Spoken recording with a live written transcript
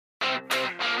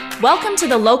Welcome to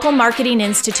the Local Marketing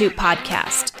Institute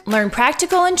podcast. Learn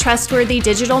practical and trustworthy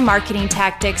digital marketing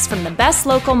tactics from the best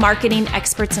local marketing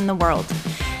experts in the world.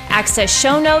 Access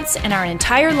show notes and our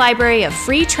entire library of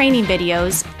free training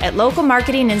videos at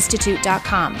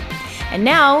localmarketinginstitute.com. And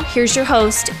now, here's your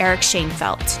host, Eric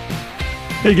Schoenfeldt.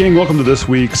 Hey gang, welcome to this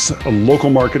week's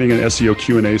local marketing and SEO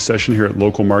Q&A session here at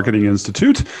Local Marketing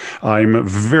Institute. I'm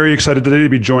very excited today to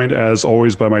be joined as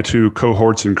always by my two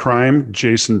cohorts in crime,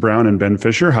 Jason Brown and Ben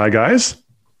Fisher. Hi guys.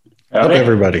 Howdy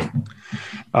everybody.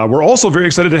 We're also very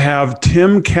excited to have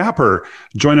Tim Capper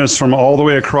join us from all the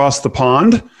way across the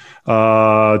pond. Tim,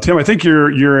 I think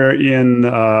you're in,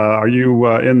 are you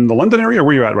in the London area or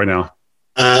where are you at right now?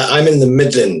 I'm in the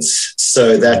Midlands.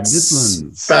 So that's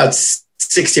about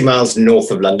 60 miles north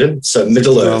of London, so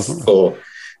Middle Earth for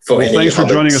any thanks for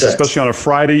joining us, search. especially on a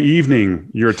Friday evening,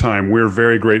 your time. We're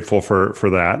very grateful for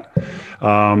that.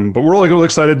 But we're really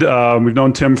excited. We've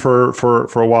known Tim for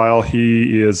a while.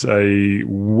 He is a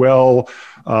renowned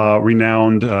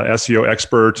SEO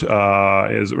expert,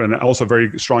 and also a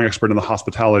very strong expert in the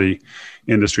hospitality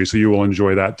industry. So you will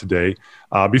enjoy that today.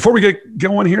 Before we get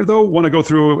going here, though, want to go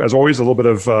through, as always, a little bit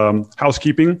of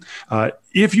housekeeping.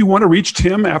 If you want to reach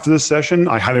Tim after this session,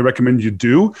 I highly recommend you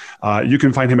do. You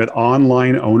can find him at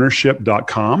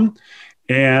onlineownership.com.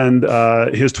 And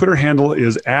his Twitter handle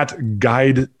is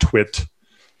 @GuideTwit.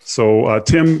 So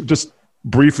Tim, just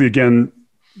briefly again,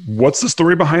 what's the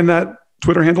story behind that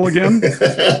Twitter handle again?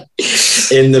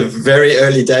 In the very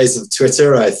early days of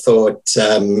Twitter, I thought,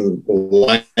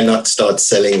 why not start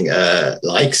selling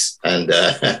likes and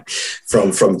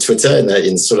from Twitter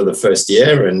in sort of the first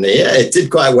year? And yeah, it did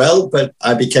quite well, but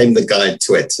I became the guide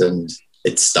twit and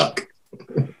it stuck.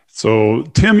 So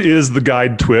Tim is the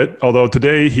guide twit, although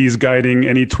today he's guiding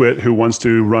any twit who wants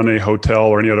to run a hotel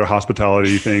or any other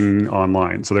hospitality thing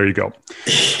online. So there you go.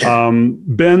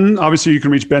 Ben, obviously you can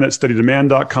reach Ben at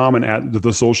steadydemand.com and at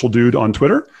the social dude on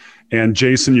Twitter. And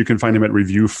Jason, you can find him at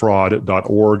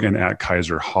reviewfraud.org and at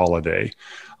Kaiser Holiday.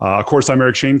 Of course, I'm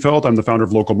Eric Schoenfeldt. I'm the founder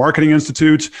of Local Marketing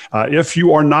Institute. If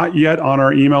you are not yet on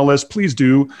our email list, please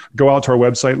do go out to our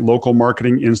website,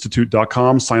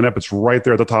 localmarketinginstitute.com. Sign up. It's right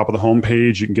there at the top of the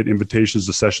homepage. You can get invitations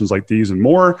to sessions like these and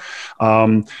more.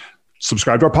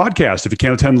 Subscribe to our podcast. If you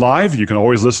can't attend live, you can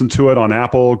always listen to it on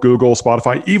Apple, Google,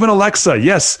 Spotify, even Alexa.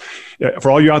 Yes.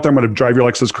 For all you out there, I'm going to drive your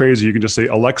Alexas crazy. You can just say,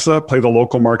 Alexa, play the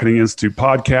Local Marketing Institute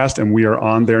podcast, and we are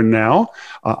on there now.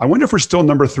 I wonder if we're still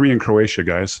number 3 in Croatia,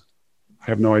 guys. I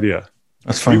have no idea.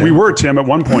 That's fine. We were, Tim, at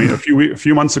one point, a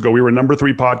few months ago, we were number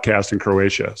 3 podcast in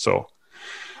Croatia. So,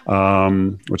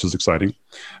 which is exciting.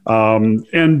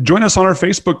 And join us on our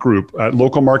Facebook group at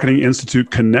Local Marketing Institute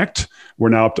Connect. We're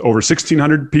now up to over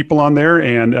 1,600 people on there.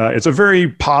 And it's a very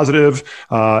positive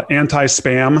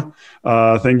anti-spam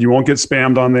thing. You won't get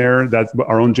spammed on there. That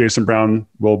our own Jason Brown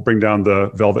will bring down the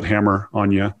velvet hammer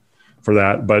on you for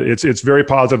that. But it's very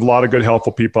positive. A lot of good,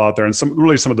 helpful people out there. And some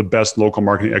of the best local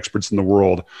marketing experts in the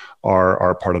world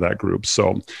are part of that group.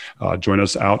 So join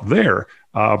us out there.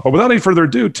 But without any further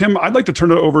ado, Tim, I'd like to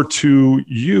turn it over to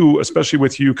you, especially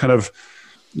with you kind of,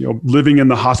 living in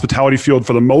the hospitality field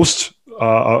for the most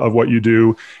of what you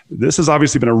do. This has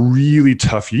obviously been a really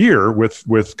tough year with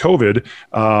COVID.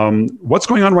 What's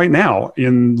going on right now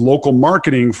in local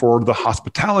marketing for the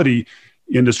hospitality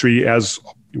industry as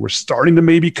we're starting to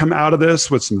maybe come out of this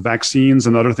with some vaccines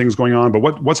and other things going on?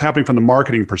 But what's happening from the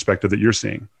marketing perspective that you're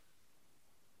seeing?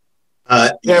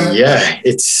 Yeah,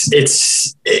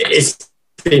 it's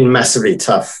been massively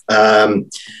tough.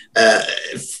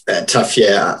 Tough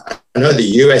year. I know the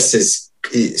US is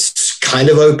kind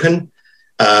of open,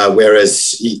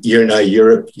 whereas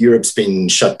Europe's been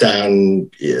shut down.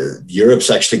 Europe's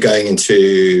actually going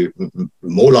into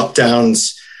more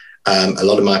lockdowns. A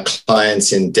lot of my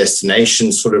clients in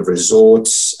destination sort of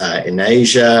resorts in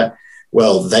Asia,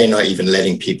 well, they're not even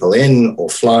letting people in or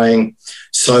flying.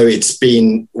 So it's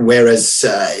been, whereas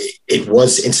it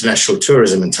was international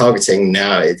tourism and targeting,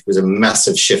 now it was a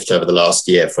massive shift over the last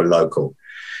year for local.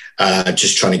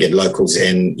 Just trying to get locals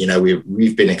in.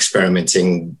 We've been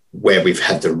experimenting where we've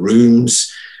had the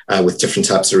rooms with different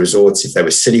types of resorts. If they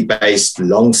were city-based,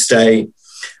 long stay,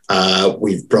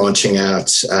 we're branching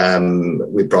out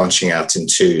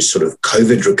into sort of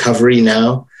COVID recovery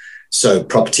now. So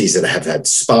properties that have had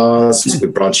spas, we're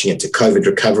branching into COVID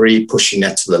recovery, pushing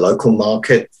that to the local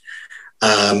market.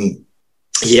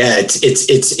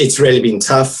 It's really been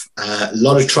tough. A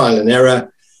lot of trial and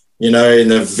error. In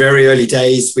the very early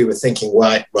days, we were thinking,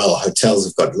 well, hotels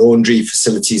have got laundry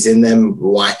facilities in them.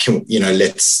 Why can,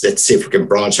 let's see if we can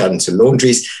branch out into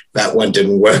laundries. That one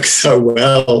didn't work so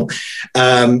well.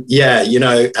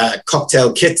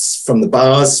 Cocktail kits from the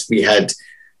bars. We had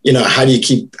how do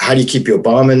you keep your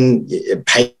barman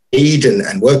paid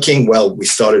and working? Well, we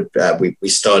started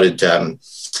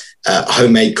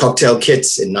homemade cocktail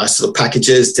kits in nice little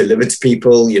packages delivered to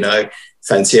people.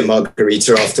 Fancy a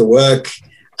margarita after work.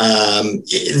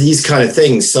 These kind of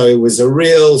things. So it was a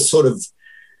real sort of,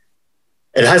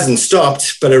 it hasn't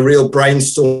stopped, but a real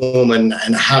brainstorm and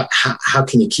how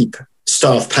can you keep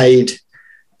staff paid?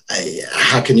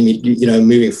 How can you,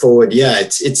 moving forward? Yeah,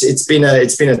 it's been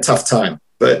a tough time,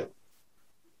 but.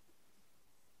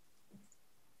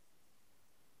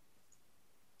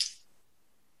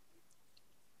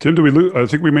 Tim, do we lose? I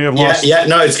think we may have lost. Yeah,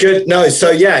 no, it's good. No,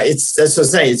 so yeah, that's what I'm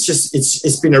saying.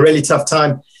 It's been a really tough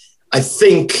time. I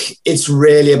think it's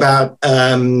really about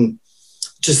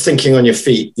just thinking on your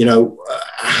feet.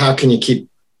 How can you keep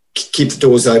the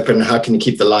doors open? How can you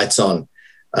keep the lights on?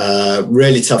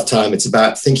 Really tough time. It's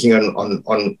about thinking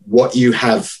on what you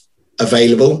have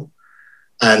available,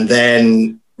 and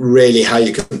then really how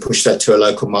you can push that to a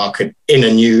local market in a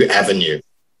new avenue.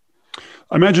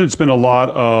 I imagine it's been a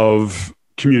lot of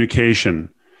communication,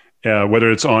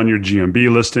 whether it's on your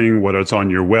GMB listing, whether it's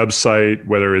on your website,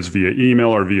 whether it's via email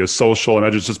or via social. I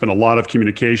imagine it's just been a lot of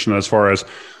communication as far as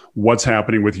what's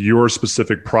happening with your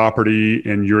specific property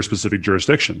and your specific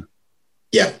jurisdiction.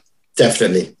 Yeah,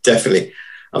 definitely.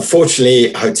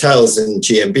 Unfortunately, hotels and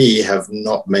GMB have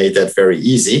not made that very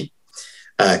easy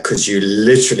because you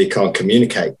literally can't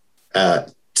communicate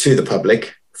to the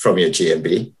public from your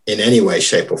GMB in any way,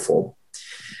 shape or form.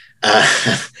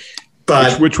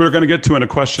 But which we're going to get to in a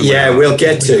question. Yeah, later. We'll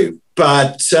get to.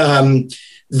 But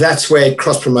that's where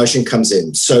cross-promotion comes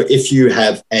in. So if you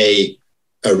have a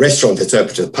restaurant that's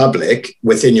open to the public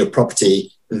within your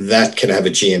property, that can have a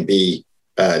GMB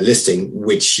listing,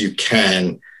 which you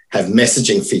can have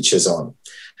messaging features on.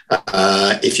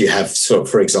 If you have,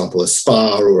 for example, a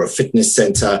spa or a fitness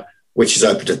center, which is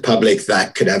open to the public,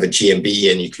 that could have a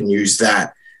GMB and you can use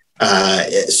that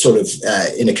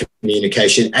in a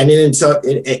communication, and in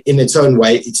its own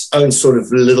way, its own sort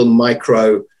of little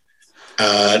micro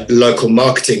local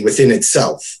marketing within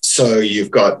itself. So you've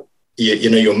got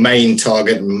your main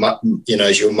target,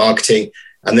 is your marketing,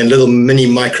 and then little mini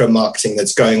micro marketing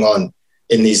that's going on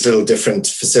in these little different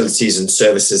facilities and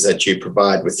services that you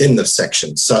provide within the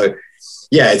section. So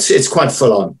yeah, it's quite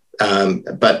full on,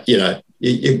 but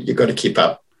you've got to keep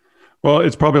up. Well,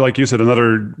 it's probably like you said,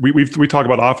 we talk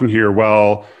about often here.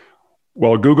 Well,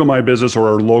 Google My Business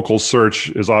or local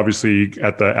search is obviously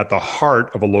at the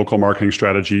heart of a local marketing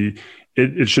strategy.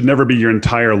 It should never be your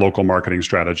entire local marketing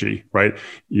strategy, right?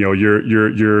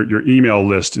 Your email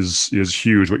list is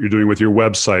huge. What you're doing with your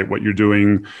website, what you're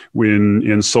doing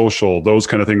in social, those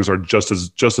kind of things are just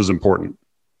as important.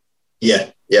 Yeah,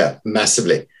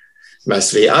 massively.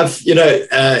 I've,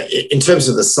 in terms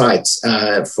of the sites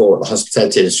for the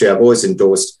hospitality industry, I've always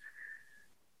endorsed,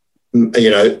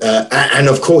 and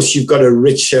of course you've got a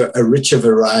richer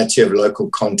variety of local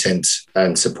content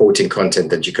and supporting content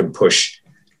that you can push.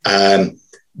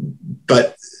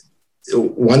 But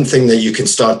one thing that you can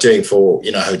start doing for,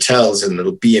 hotels and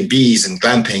little B&Bs and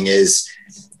glamping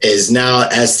is now,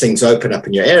 as things open up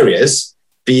in your areas,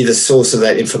 be the source of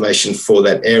that information for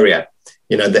that area.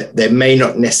 That they may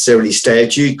not necessarily stay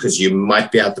at you because you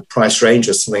might be out the price range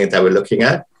or something that they were looking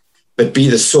at, but be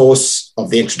the source of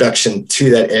the introduction to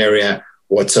that area,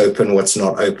 what's open, what's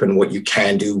not open, what you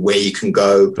can do, where you can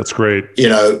go. That's great.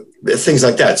 Things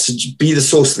like that. So be the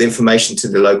source of the information to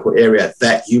the local area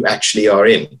that you actually are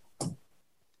in.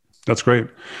 That's great.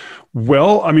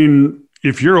 Well, I mean,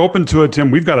 if you're open to it,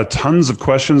 Tim, we've got tons of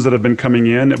questions that have been coming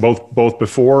in, both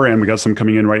before and we got some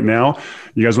coming in right now.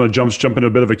 You guys want to jump into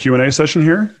a bit of a Q&A session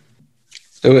here?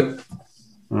 Do it.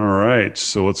 All right.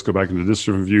 So let's go back into this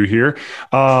review here.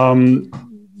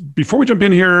 Before we jump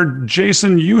in here,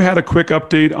 Jason, you had a quick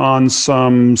update on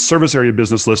some service area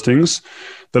business listings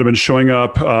that have been showing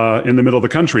up in the middle of the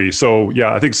country. So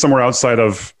yeah, I think somewhere outside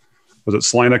of, was it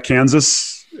Salina,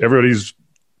 Kansas? Everybody's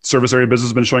service area business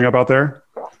has been showing up out there?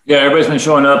 Yeah, everybody's been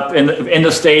showing up in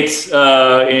the States,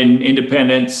 in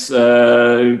Independence,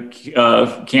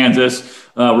 Kansas.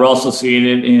 We're also seeing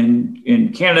it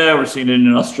in Canada. We're seeing it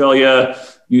in Australia,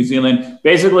 New Zealand.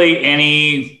 Basically,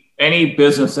 any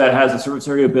business that has a service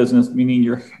area business, meaning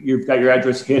you've got your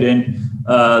address hidden,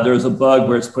 there's a bug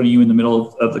where it's putting you in the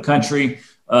middle of the country.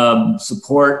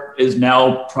 Support is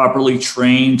now properly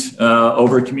trained,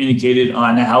 over communicated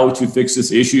on how to fix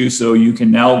this issue. So you can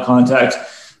now contact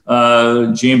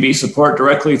GMB support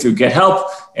directly through Get Help,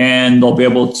 and they'll be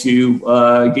able to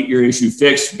get your issue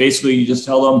fixed. Basically, you just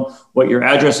tell them what your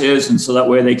address is, and so that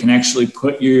way they can actually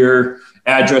put your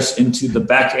address into the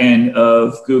back end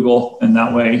of Google, and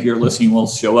that way your listing will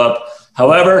show up.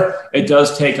 However, it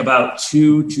does take about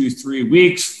 2 to 3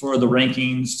 weeks for the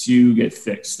rankings to get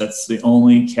fixed. That's the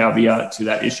only caveat to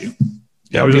that issue.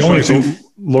 Yeah, I was just showing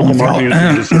local marketing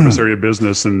is a service area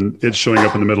business, and it's showing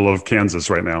up in the middle of Kansas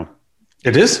right now.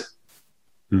 It is?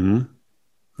 Mm-hmm.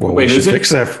 Well, we should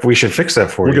fix that. We should fix that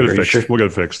for you. We'll get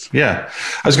it fixed. Yeah.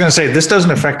 I was going to say, this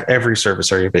doesn't affect every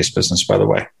service area-based business, by the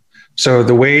way. So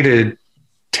the way to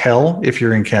tell if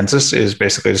you're in Kansas is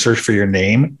basically to search for your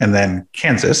name and then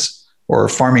Kansas or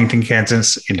Farmington,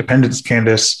 Kansas, Independence,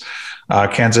 Kansas,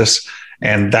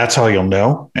 and that's how you'll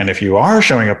know. And if you are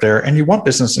showing up there and you want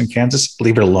business in Kansas,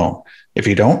 leave it alone. If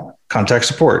you don't, contact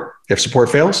support. If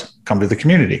support fails, come to the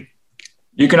community.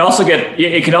 You can also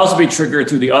it can also be triggered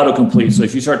through the autocomplete. So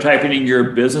if you start typing in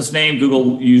your business name,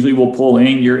 Google usually will pull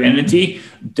in your entity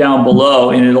down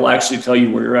below, and it'll actually tell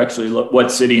you where you're actually,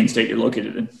 what city and state you're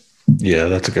located in. Yeah,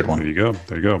 that's a good one. There you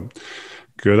go.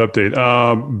 Good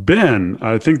update. Ben,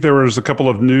 I think there was a couple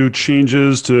of new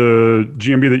changes to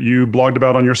GMB that you blogged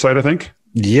about on your site, I think.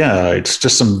 Yeah, it's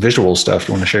just some visual stuff.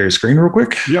 You want to share your screen real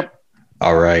quick? Yep.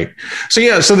 All right.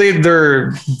 So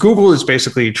they're Google is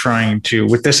basically trying to,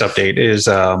 with this update, is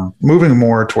moving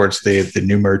more towards the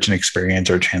new merchant experience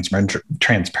or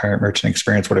transparent merchant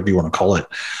experience, whatever you want to call it,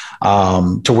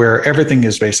 to where everything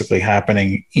is basically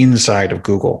happening inside of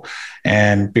Google.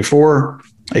 And before,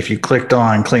 if you clicked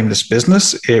on Claim This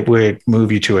Business, it would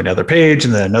move you to another page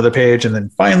and then another page, and then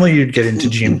finally you'd get into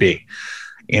GMB.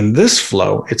 In this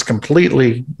flow, it's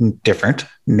completely different.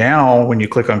 Now, when you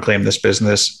click on Claim This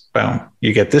Business, boom,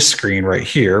 you get this screen right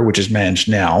here, which is Manage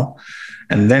Now.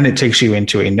 And then it takes you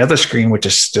into another screen, which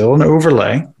is still an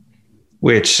overlay,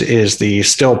 which is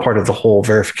still part of the whole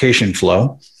verification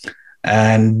flow.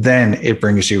 And then it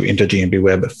brings you into GMB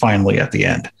Web finally at the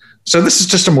end. So this is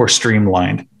just a more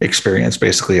streamlined experience,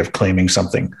 basically, of claiming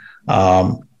something.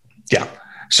 Yeah.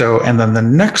 So, and then the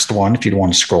next one, if you'd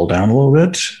want to scroll down a little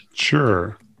bit.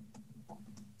 Sure.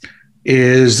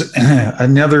 Is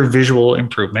another visual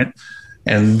improvement.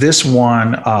 And this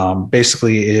one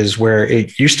basically is where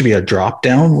it used to be a drop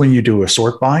down when you do a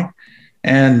sort by.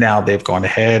 And now they've gone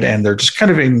ahead and they're just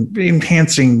kind of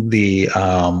enhancing the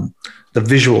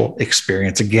visual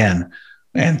experience again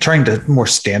and trying to more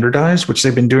standardize, which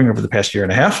they've been doing over the past year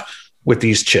and a half with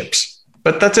these chips.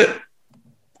 But that's it.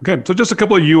 Okay, so just a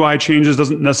couple of UI changes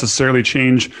doesn't necessarily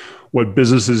change what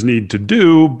businesses need to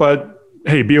do, but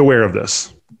hey, be aware of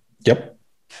this. Yep.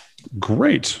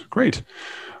 Great.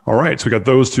 All right, so we got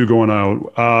those two going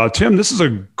out. Tim, this is a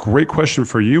great question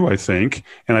for you, I think.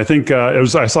 And I think I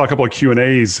saw a couple of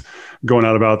Q&As going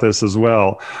out about this as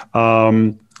well.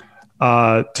 Tim,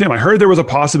 I heard there was a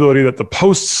possibility that the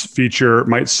posts feature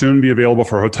might soon be available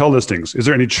for hotel listings. Is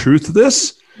there any truth to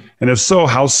this? And if so,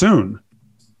 how soon?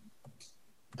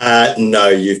 No,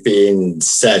 you've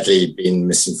sadly been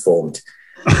misinformed.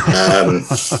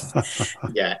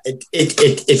 Yeah,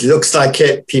 it looks like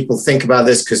it. People think about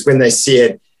this because when they see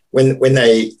it, when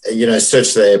they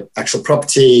search their actual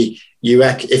property,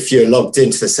 if you're logged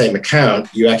into the same account,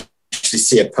 you actually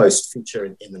see a post feature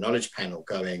in the knowledge panel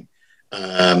going.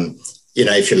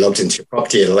 If you're logged into your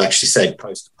property, it'll actually say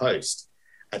post to post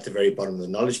at the very bottom of the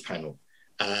knowledge panel.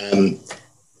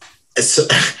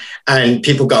 And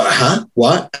people go,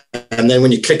 what? And then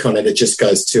when you click on it, it just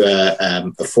goes to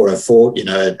a 404,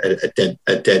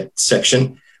 a dead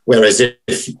section. Whereas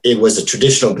if it was a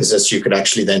traditional business, you could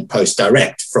actually then post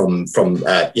direct from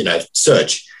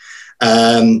search.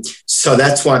 So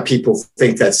that's why people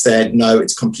think that's there. No,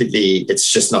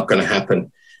 it's just not going to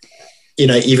happen.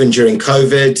 Even during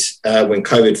COVID, when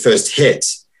COVID first hit,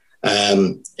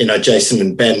 Jason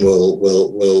and Ben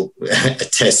will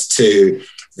attest to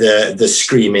the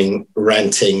screaming,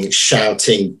 ranting,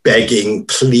 shouting, begging,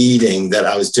 pleading that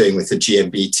I was doing with the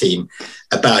GMB team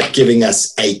about giving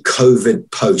us a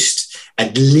COVID post,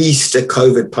 at least a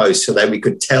COVID post, so that we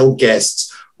could tell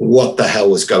guests what the hell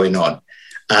was going on.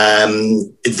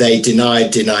 They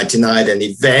denied. And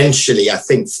eventually, I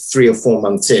think 3 or 4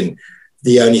 months in,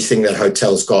 the only thing that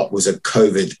hotels got was a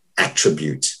COVID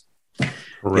attribute.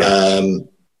 Right.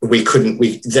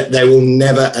 They will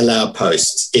never allow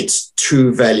posts. It's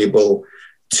too valuable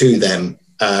to them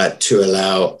to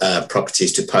allow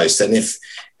properties to post. And if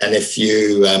with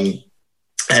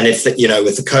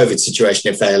the COVID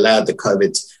situation, if they allowed the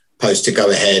COVID post to go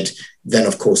ahead, then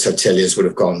of course hoteliers would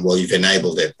have gone, well, you've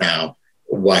enabled it now.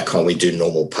 Why can't we do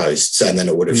normal posts? And then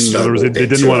it would have snowballed. They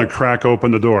didn't want to crack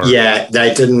open the door. Yeah,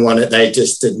 they didn't want it. They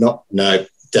just did not. No,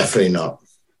 definitely not.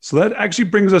 So that actually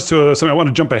brings us to something I want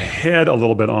to jump ahead a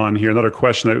little bit on here. Another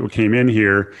question that came in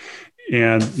here,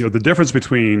 and the difference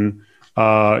between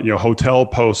hotel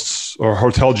posts or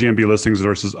hotel GMB listings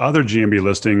versus other GMB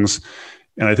listings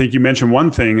And I think you mentioned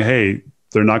one thing, hey,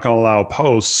 they're not going to allow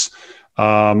posts.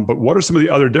 But what are some of the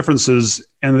other differences?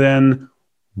 And then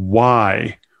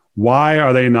why? Why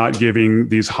are they not giving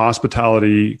these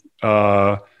hospitality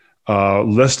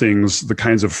listings the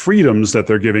kinds of freedoms that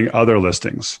they're giving other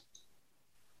listings?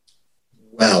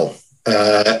 Well,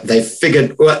 they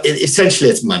figured, essentially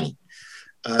it's money.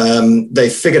 They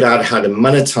figured out how to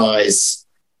monetize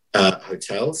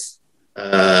hotels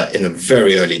in the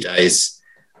very early days.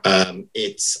 I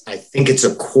think it's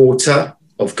a quarter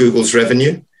of Google's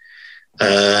revenue.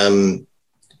 They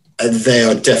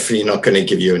are definitely not going to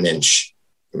give you an inch.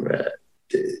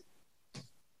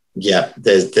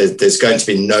 There's going to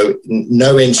be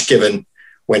no inch given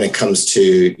when it comes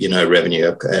to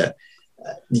revenue.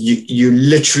 You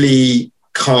literally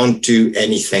can't do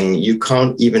anything. You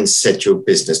can't even set your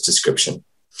business description.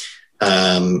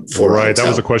 Right. That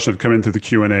was a question that come into the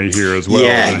Q&A here as well.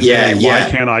 Why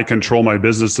can't I control my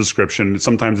business description?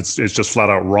 Sometimes it's just flat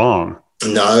out wrong.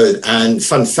 No. And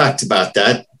fun fact about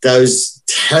that, those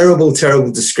terrible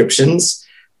descriptions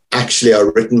actually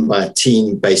are written by a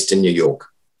team based in New York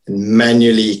and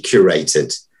manually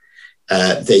curated.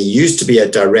 There used to be a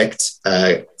direct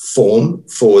form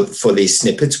for these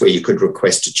snippets where you could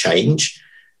request a change.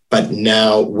 But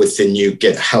now with the new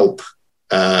Get Help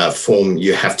form,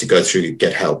 you have to go through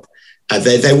Get Help.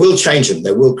 They will change them.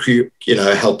 They will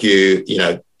help you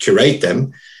curate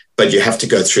them, but you have to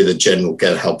go through the general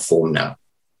Get Help form now.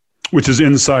 Which is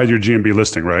inside your GMB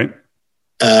listing, right?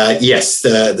 Yes,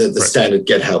 the right. Standard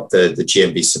Get Help, the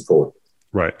GMB support.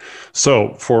 Right.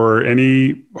 So for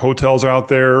any hotels out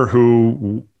there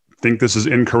who think this is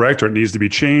incorrect or it needs to be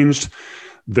changed,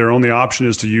 their only option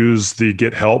is to use the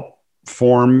Get Help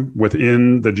form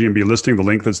within the GMB listing, the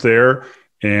link that's there,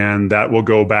 and that will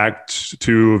go back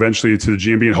to eventually to the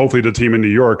GMB and hopefully the team in New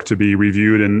York to be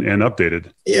reviewed and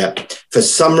updated. Yeah. For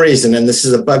some reason, and this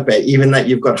is a bugbear, even that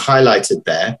you've got highlighted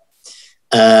there,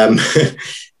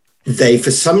 they,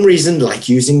 for some reason, like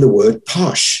using the word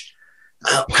posh.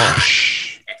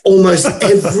 Posh. Almost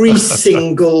every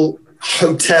single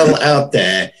hotel out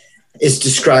there is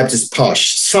described as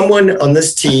posh. Someone on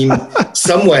this team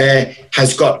somewhere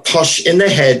has got posh in their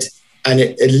head, and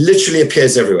it literally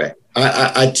appears everywhere.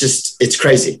 It's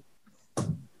crazy.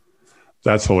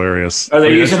 That's hilarious. Are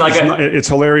they using it's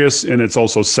hilarious, and it's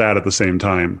also sad at the same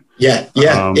time. Yeah.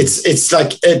 It's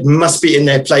like it must be in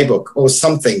their playbook or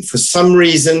something. For some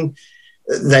reason,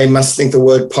 they must think the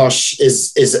word posh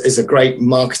is a great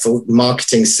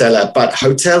marketing seller, but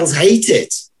hotels hate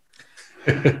it.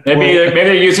 Maybe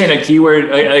they're using a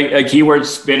keyword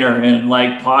spinner, and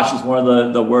like posh is one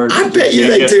of the words. I bet you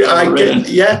they do.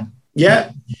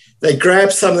 Yeah. They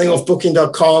grab something off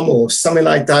Booking.com or something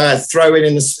like that, throw it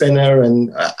in the spinner,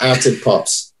 and out it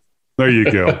pops. There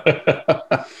you go.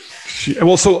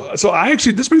 Well, so I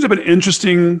actually, this brings up an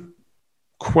interesting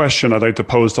question I'd like to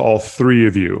pose to all three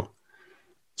of you.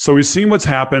 So we've seen what's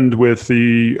happened with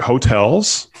the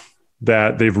hotels,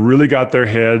 that they've really got their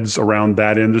heads around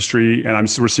that industry. And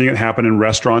we're seeing it happen in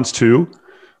restaurants too,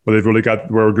 where they've really got,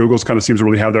 where Google's kind of seems to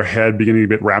really have their head beginning to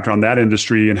get wrapped around that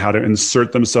industry and how to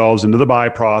insert themselves into the buy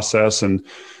process and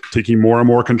taking more and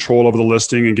more control over the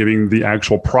listing and giving the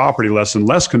actual property less and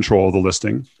less control of the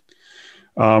listing,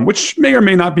 which may or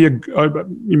may not be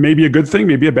maybe a good thing,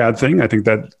 maybe a bad thing. I think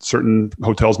that certain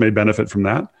hotels may benefit from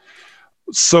that.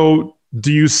 So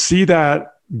do you see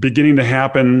that beginning to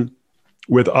happen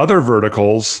with other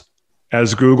verticals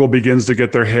as Google begins to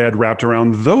get their head wrapped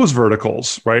around those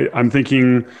verticals, right? I'm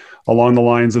thinking along the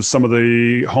lines of some of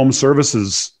the home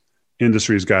services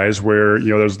industries, guys, where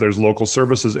there's local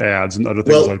services ads and other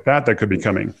things like that could be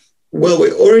coming. Well,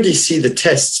 we already see the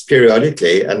tests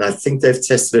periodically, and I think they've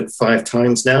tested it 5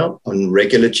 times now on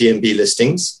regular GMB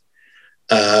listings,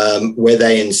 where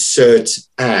they insert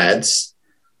ads,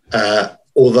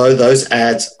 although those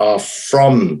ads are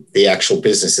from the actual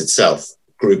business itself,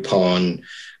 Groupon,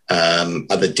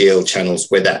 other deal channels,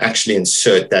 where they actually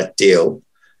insert that deal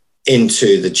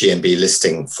into the GMB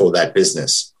listing for that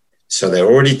business. So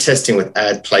they're already testing with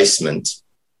ad placement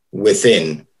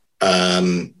within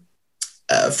from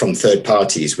third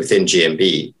parties within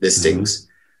GMB listings.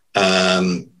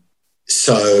 Mm-hmm.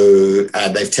 So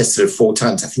they've tested it 4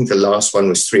 times. I think the last one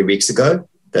was 3 weeks ago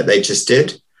that they just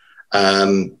did.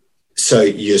 So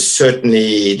you're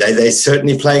certainly they're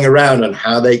certainly playing around on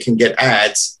how they can get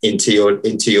ads into your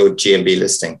GMB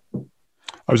listing.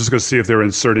 I was just going to see if they're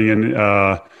inserting in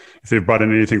if they've brought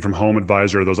in anything from Home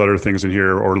Advisor, those other things in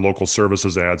here, or local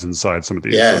services ads inside some of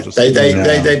these. Yeah,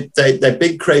 they're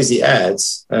big crazy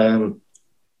ads. Cool.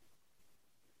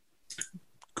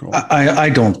 I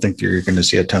don't think you're going to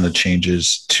see a ton of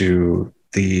changes to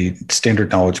the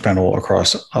standard knowledge panel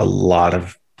across a lot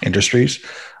of industries.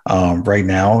 Right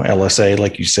now, LSA,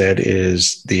 like you said,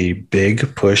 is the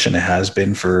big push, and it has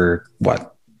been for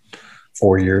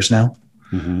 4 years now.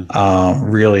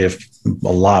 Really, a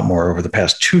lot more over the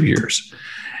past 2 years.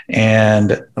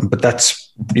 But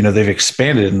that's, they've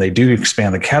expanded, and they do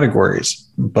expand the categories,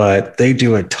 but they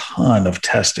do a ton of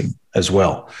testing as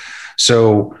well.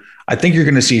 So I think you're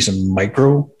going to see some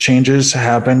micro changes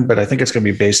happen, but I think it's going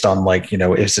to be based on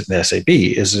is it an SAP?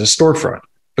 Is it a storefront?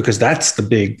 Because that's the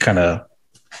big kind of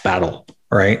battle,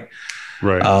 right?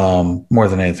 Right. More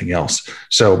than anything else.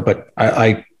 So, but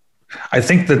I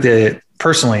think that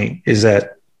personally is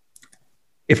that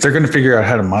if they're going to figure out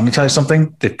how to monetize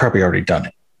something, they've probably already done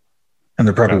it, and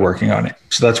they're probably working on it.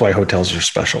 So that's why hotels are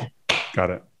special. Got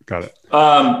it.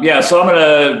 Yeah. So I'm going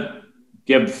to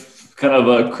give kind of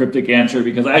a cryptic answer,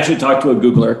 because I actually talked to a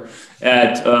Googler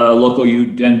at Local U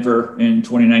Denver in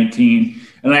 2019.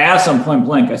 And I asked them point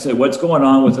blank, I said, what's going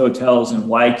on with hotels and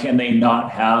why can they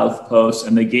not have posts?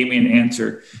 And they gave me an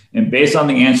answer. And based on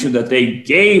the answer that they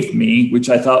gave me, which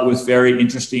I thought was very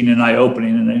interesting and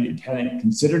eye-opening, and I hadn't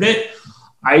considered it,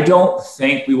 I don't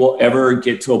think we will ever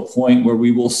get to a point where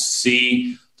we will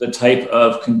see the type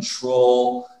of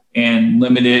control and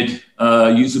limited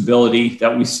usability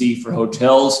that we see for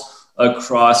hotels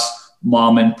across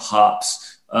mom and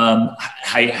pops.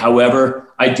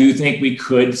 However, I do think we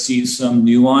could see some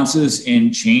nuances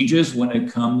and changes when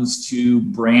it comes to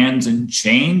brands and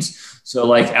chains. So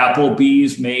like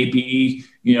Applebee's may be,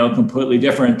 completely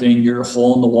different than your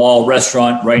hole in the wall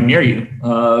restaurant right near you,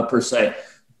 per se.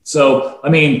 So, I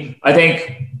mean, I think,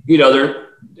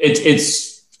 I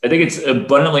think it's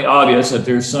abundantly obvious that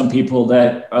there's some people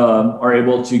that are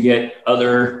able to get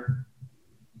other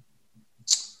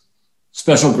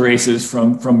special graces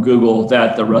from Google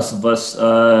that the rest of us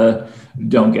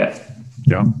don't get.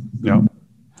 Yeah.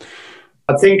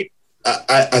 I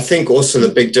think also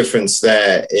the big difference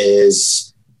there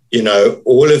is,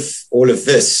 all of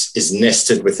this is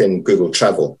nested within Google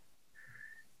Travel.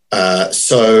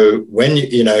 So when you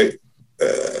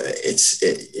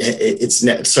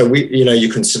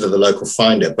consider the local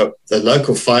finder, but the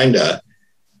local finder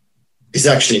is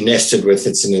actually nested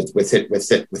within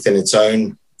its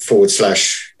own /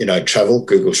 travel,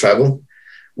 Google Travel,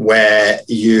 where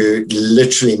you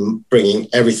literally bringing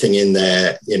everything in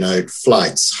there,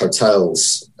 flights,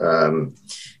 hotels,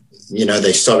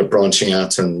 they started branching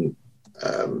out and,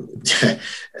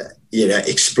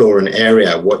 explore an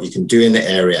area, what you can do in the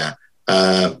area,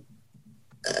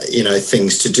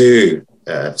 things to do.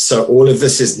 So all of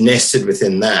this is nested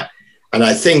within that. And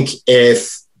I think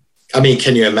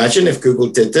can you imagine if Google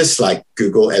did this, like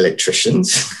Google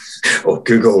electricians or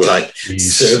Google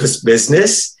service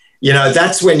business?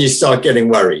 That's when you start getting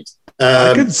worried.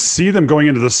 I could see them going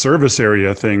into the service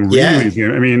area thing. Really.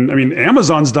 Yeah. I mean,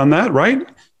 Amazon's done that, right?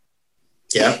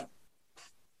 Yeah.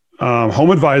 Home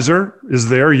Advisor is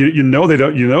there.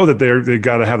 They've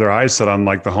got to have their eyes set on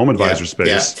the Home Advisor space.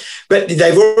 Yeah. But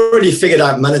they've already figured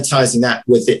out monetizing that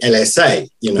with the LSA.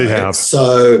 They have.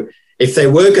 So if they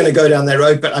were going to go down their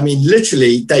road, but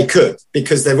literally they could,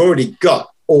 because they've already got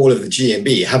all of the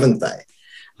GMB, haven't they?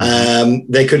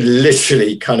 They could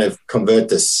literally kind of convert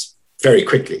this very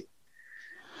quickly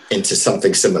into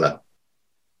something similar.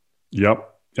 Yep.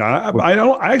 Yeah,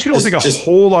 I actually don't think a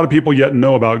whole lot of people yet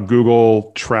know about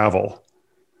Google Travel.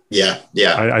 Yeah.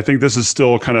 I think this is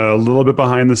still kind of a little bit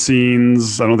behind the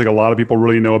scenes. I don't think a lot of people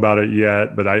really know about it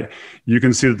yet, but you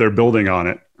can see that they're building on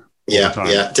it. Yeah,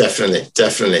 definitely.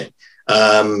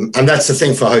 And that's the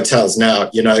thing for hotels now.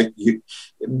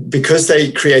 Because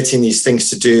they're creating these things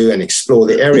to do and explore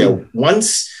the area.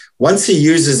 Once the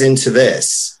user's into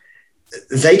this,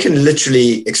 they can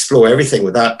literally explore everything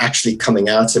without actually coming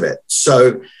out of it.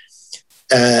 So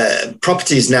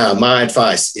properties now, my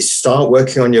advice is start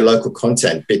working on your local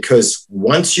content, because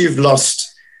once you've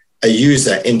lost a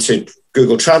user into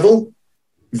Google Travel,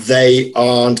 they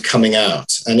aren't coming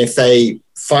out. And if they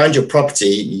find your property,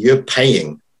 you're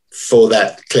paying for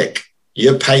that click.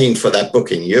 You're paying for that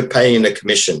booking. You're paying the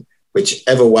commission,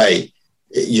 whichever way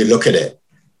you look at it.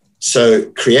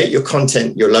 So create your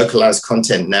content, your localized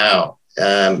content now,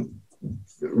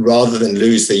 rather than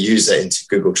lose the user into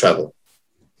Google Travel.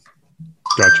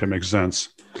 Gotcha. Makes sense.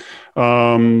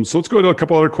 So let's go to a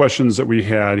couple other questions that we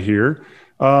had here.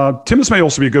 Tim, this may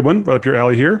also be a good one, right up your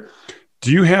alley here.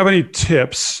 Do you have any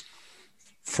tips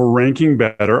for ranking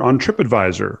better on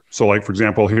TripAdvisor? So for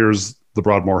example, here's the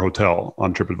Broadmoor Hotel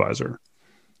on TripAdvisor.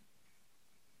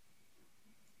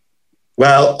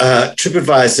 Well,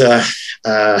 TripAdvisor,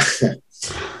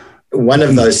 one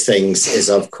of those things is,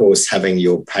 of course, having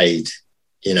your paid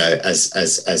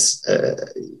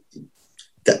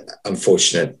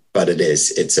unfortunate, but it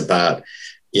is. It's about,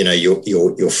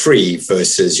 your free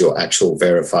versus your actual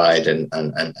verified,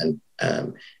 and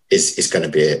is going to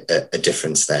be a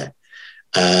difference there.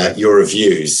 Your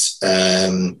reviews,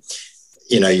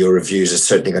 your reviews are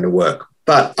certainly going to work.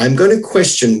 But I'm going to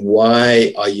question,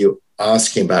 why are you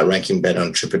asking about ranking better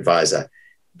on TripAdvisor?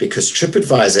 Because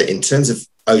TripAdvisor, in terms of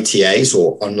OTAs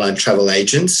or online travel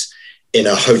agents, in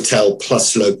a hotel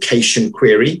plus location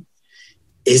query,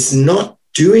 is not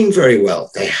doing very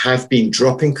well. They have been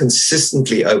dropping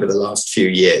consistently over the last few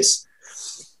years.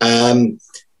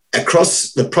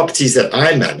 Across the properties that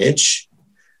I manage,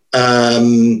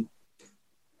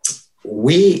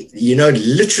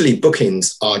 literally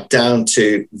bookings are down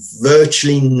to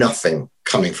virtually nothing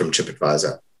coming from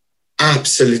TripAdvisor.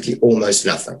 Absolutely almost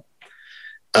nothing.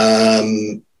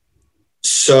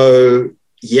 So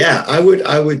yeah, I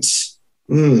would,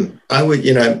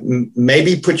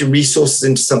 maybe put your resources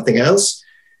into something else.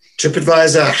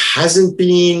 TripAdvisor hasn't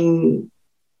been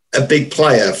a big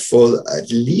player for at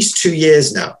least 2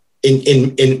 years now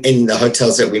in the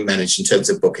hotels that we manage in terms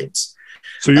of bookings.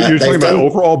 So you're talking about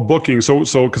overall booking. So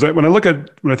because when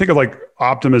I think of like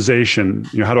optimization,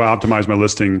 how do I optimize my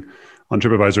listing on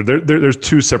TripAdvisor? There's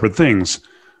two separate things.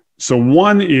 So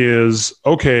one is,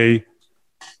 okay, is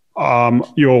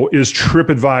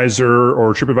TripAdvisor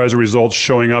or TripAdvisor results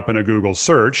showing up in a Google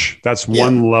search? That's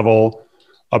one level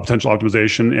of potential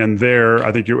optimization. And there,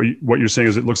 I think what you're saying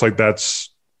is it looks like that's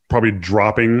probably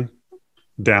dropping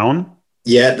down.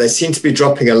 Yeah, they seem to be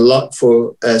dropping a lot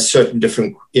for certain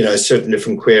different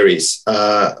queries,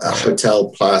 Hotel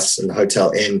Plus and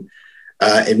Hotel Inn.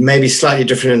 It may be slightly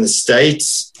different in the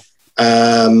States,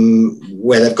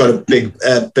 where they've got a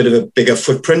bit of a bigger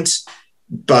footprint.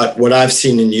 But what I've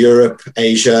seen in Europe,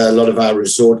 Asia, a lot of our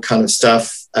resort kind of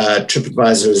stuff,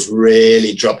 TripAdvisor is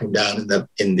really dropping down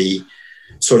in the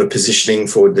sort of positioning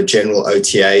for the general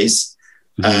OTAs.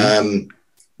 Mm-hmm.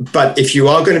 But if you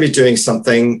are going to be doing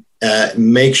something,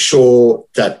 make sure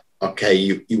that, okay,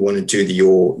 you want to do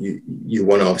you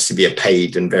want to obviously be a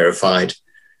paid and verified.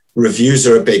 Reviews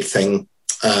are a big thing.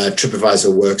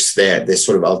 TripAdvisor works there. Their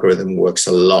sort of algorithm works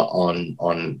a lot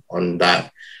on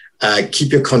that.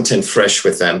 Keep your content fresh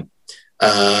with them.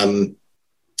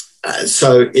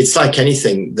 So it's like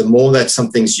anything. The more that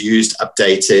something's used,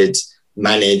 updated,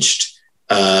 managed,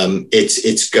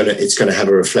 it's gonna have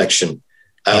a reflection.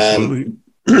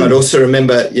 But also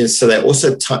remember, so they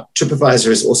also TripAdvisor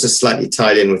is also slightly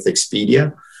tied in with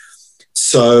Expedia.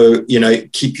 So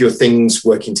keep your things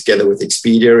working together with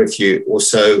Expedia if you're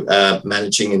also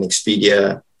managing an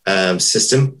Expedia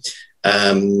system.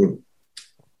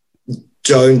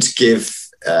 Don't give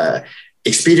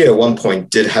Expedia at one point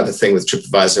did have a thing with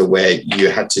TripAdvisor where you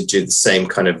had to do the same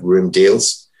kind of room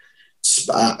deals.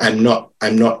 I'm not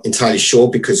entirely sure,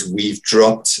 because we've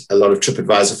dropped a lot of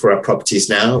TripAdvisor for our properties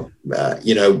now.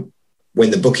 When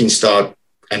the bookings start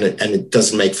and it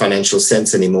doesn't make financial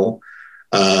sense anymore,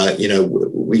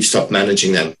 we've stopped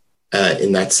managing them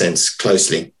in that sense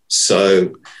closely.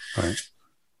 So, right.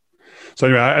 So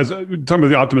anyway, as talking about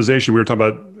the optimization, we were talking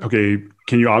about, okay,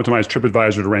 can you optimize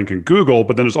TripAdvisor to rank in Google?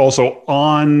 But then there's also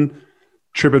on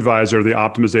TripAdvisor, the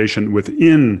optimization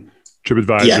within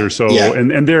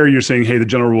TripAdvisor. And there you're saying, hey, the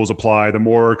general rules apply. The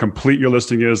more complete your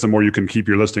listing is, the more you can keep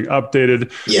your listing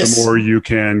updated. Yes. The more you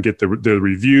can get the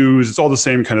reviews. It's all the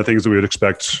same kind of things that we would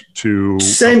expect to.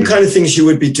 Same kind of things you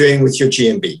would be doing with your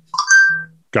GMB.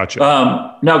 Gotcha.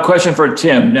 Now, question for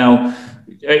Tim. Now,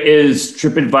 is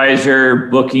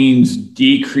TripAdvisor bookings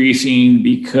decreasing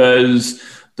because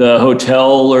the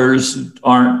hotelers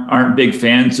aren't big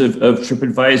fans of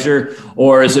TripAdvisor,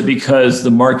 or is it because the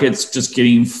market's just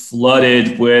getting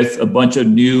flooded with a bunch of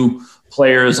new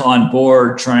players on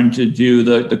board trying to do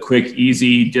the quick,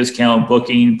 easy discount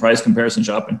booking, price comparison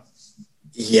shopping?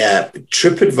 Yeah,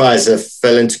 TripAdvisor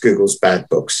fell into Google's bad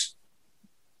books.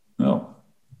 Oh.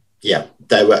 Yeah,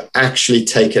 they were actually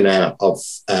taken out of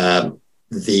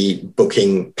the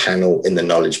booking panel in the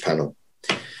knowledge panel.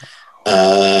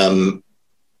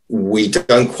 We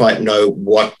don't quite know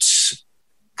what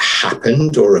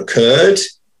happened or occurred,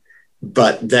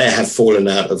 but they have fallen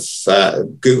out of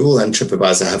Google and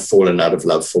TripAdvisor have fallen out of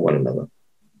love for one another.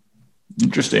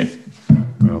 Interesting.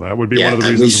 Well, that would be one of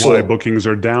the reasons why bookings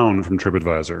are down from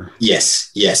TripAdvisor.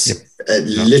 Yes. Yep.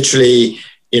 Literally,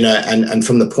 and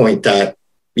from the point that,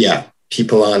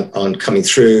 people aren't coming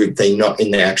through, they're not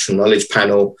in the actual knowledge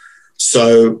panel.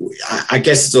 So I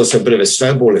guess it's also a bit of a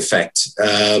snowball effect.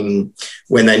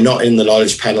 When they're not in the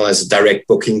knowledge panel as a direct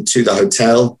booking to the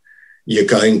hotel, You're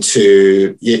going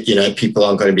to, people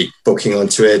aren't going to be booking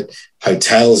onto it.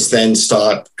 Hotels then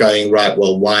start going, right,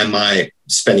 well, why am I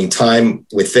spending time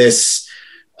with this?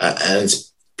 And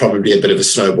it's probably a bit of a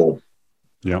snowball.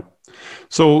 Yeah.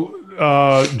 So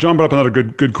John brought up another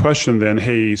good question then.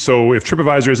 Hey, so if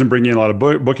TripAdvisor isn't bringing in a lot of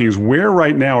bookings, where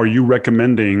right now are you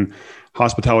recommending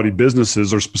hospitality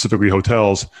businesses, or specifically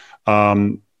hotels,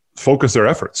 focus their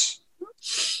efforts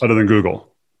other than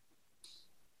Google?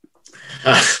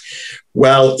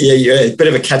 Well, you're a bit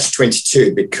of a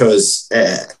catch-22 because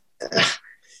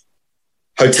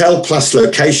hotel plus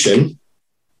location,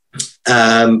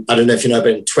 I don't know if you know,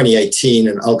 but in 2018,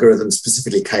 an algorithm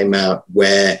specifically came out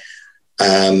where...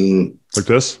 like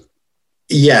this?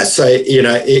 Yeah. So,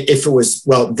 if it was,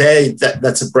 well,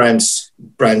 that's a brand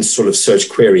sort of search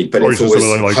query, but if it was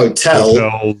like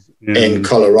hotel in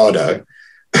Colorado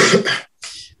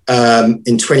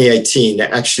in 2018,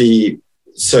 actually,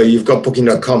 so you've got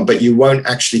booking.com, but you won't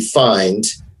actually find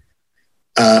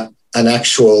an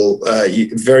actual,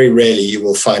 very rarely you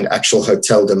will find actual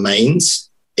hotel domains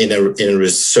in a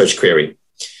search query.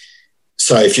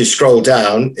 So if you scroll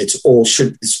down, it's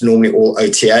normally all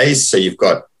OTAs. So you've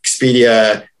got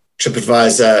Expedia,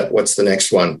 TripAdvisor, what's the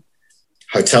next one?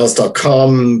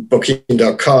 Hotels.com,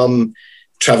 Booking.com,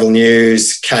 Travel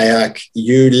News, Kayak.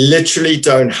 You literally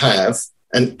don't have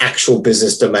an actual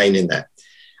business domain in there.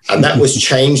 And that was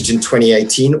changed in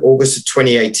 2018, August of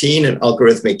 2018, an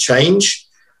algorithmic change.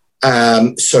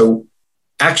 So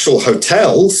actual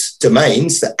hotels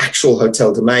domains, the actual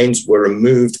hotel domains were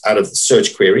removed out of the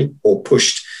search query or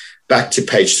pushed back to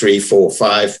page 3, 4,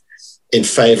 5 in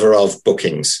favor of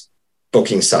booking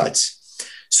sites.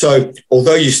 So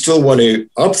although you still want to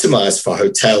optimize for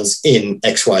hotels in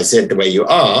XYZ the way you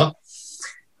are,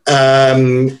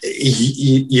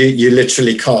 you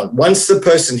literally can't. Once the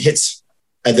person hits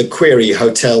the query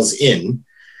hotels in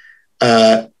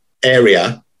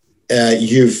area,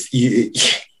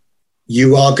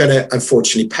 you are going to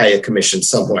unfortunately pay a commission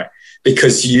somewhere,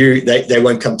 because they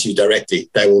won't come to you directly.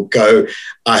 They will go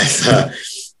either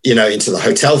into the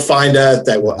hotel finder.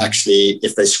 They will actually,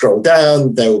 if they scroll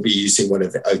down, they will be using one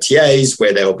of the OTAs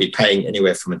where they will be paying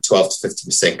anywhere from a 12 to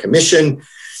 50% commission.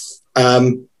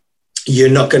 You're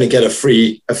not going to get a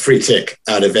free click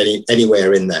out of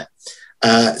anywhere in there.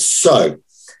 So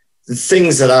the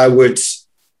things that I would,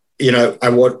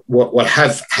 and what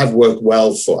have worked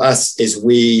well for us is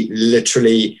we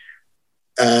literally,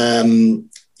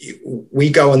 we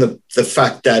go on the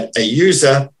fact that a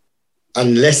user,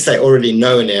 unless they already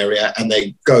know an area and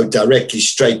they go directly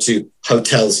straight to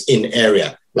hotels in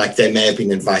area, like they may have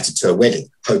been invited to a wedding,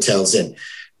 hotels in.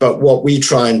 But what we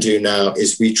try and do now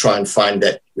is we try and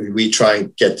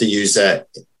get the user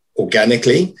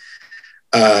organically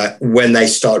when they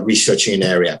start researching an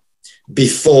area,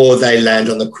 before they land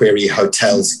on the query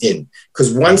hotels in.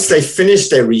 Because once they finish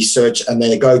their research and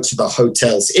they go to the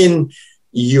hotels in,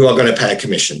 you are going to pay a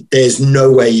commission. There's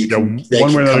no way you can.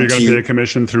 One way or another, you're going to pay a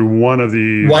commission through one of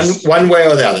these. One way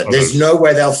or the other. There's no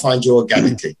way they'll find you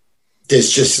organically. It's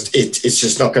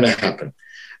just not going to happen.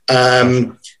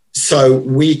 So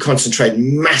we concentrate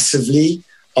massively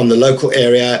on the local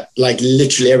area, like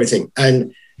literally everything.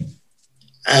 And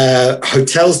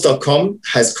hotels.com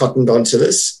has cottoned onto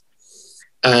this.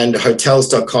 And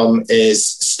hotels.com is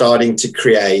starting to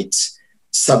create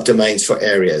subdomains for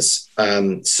areas.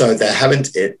 So they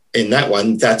haven't, in that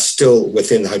one, that's still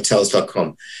within the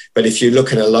hotels.com. But if you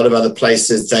look at a lot of other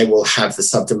places, they will have the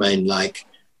subdomain like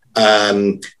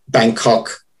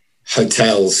Bangkok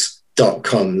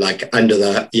hotels.com, like under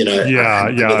the,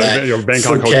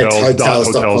 Bangkok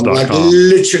hotels.com. Like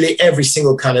literally every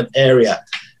single kind of area.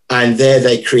 And there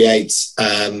they create,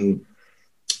 and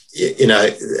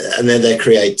then they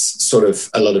create sort of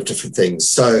a lot of different things.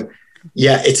 So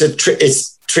yeah, it's a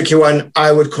tricky one.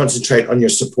 I would concentrate on your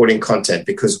supporting content,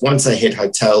 because once they hit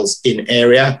hotels in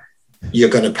area, you're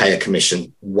going to pay a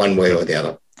commission one way or the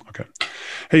other. Okay.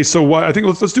 Hey, so I think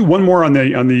let's do one more on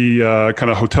the kind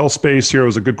of hotel space here. It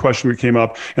was a good question that came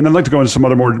up, and then I'd like to go into some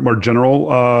other more general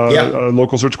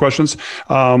local search questions.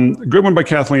 Good one by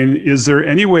Kathleen. Is there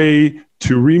any way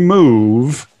to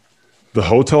remove the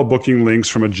hotel booking links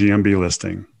from a GMB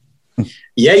listing?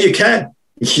 Yeah, you can.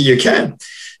 You can.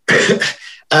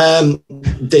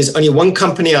 There's only one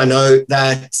company I know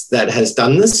that has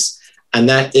done this, and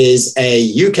that is a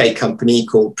UK company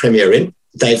called Premier Inn.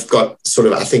 They've got sort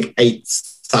of, I think,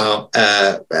 8,000.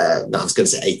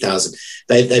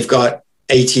 They've got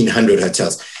 1,800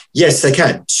 hotels. Yes, they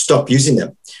can. Stop using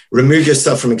them. Remove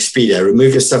yourself from Expedia.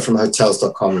 Remove yourself from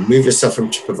hotels.com. Remove yourself from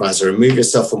TripAdvisor. Remove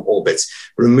yourself from Orbitz.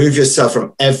 Remove yourself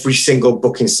from every single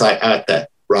booking site out there,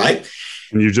 right?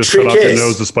 And you just cut off your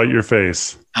nose to spite your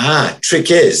face.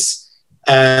 Trick is,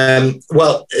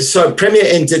 so Premier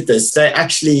Inn did this. They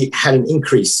actually had an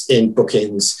increase in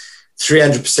bookings,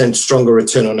 300% stronger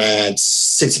return on ads,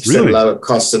 60% lower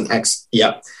costs and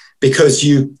because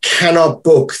you cannot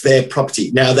book their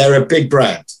property. Now, they're a big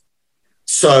brand.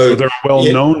 So they're a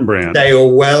well-known brand. They are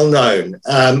well-known.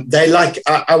 They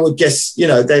I would guess,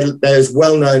 they're as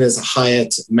well-known as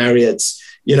Hyatt, Marriott.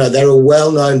 They're a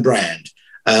well-known brand.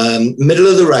 Middle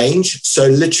of the range. So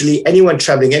literally anyone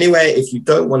traveling anywhere, if you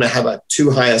don't want to have a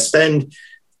too high a spend,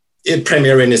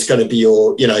 Premier Inn is going to be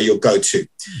your go-to.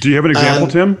 Do you have an example,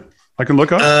 Tim? I can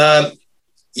look up? I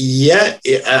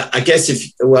guess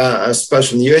I suppose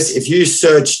from the US, if you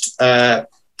searched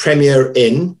Premier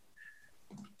Inn,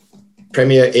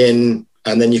 and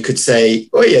then you could say,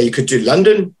 you could do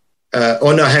London.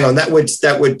 Hang on, that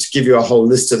would give you a whole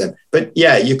list of them. But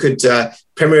yeah, you could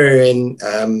Premier Inn,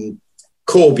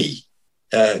 Corby.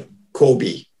 There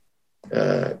we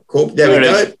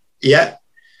go. Yeah.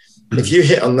 If you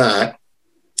hit on that,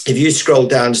 if you scroll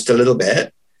down just a little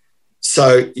bit,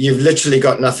 so you've literally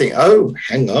got nothing. Oh,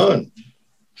 hang on.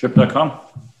 Trip.com.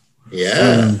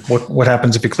 Yeah. What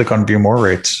happens if you click on view more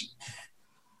rates?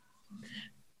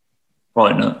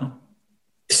 Probably not.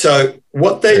 So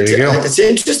what they do, it's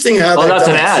interesting how that's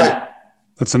an ad.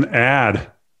 That's an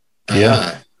ad.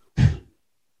 Yeah.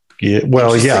 Yeah.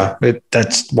 Well, yeah,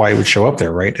 that's why it would show up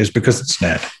there, right? Is because it's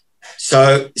an ad.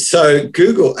 So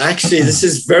Google, actually, this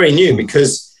is very new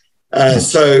because,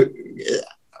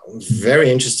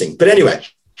 very interesting. But anyway,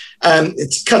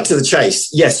 to cut to the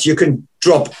chase, yes, you can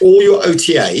drop all your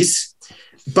OTAs,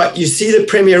 but you see the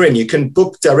Premier Inn, you can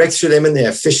book direct through them in their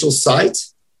official site.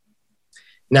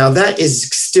 Now, that is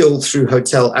still through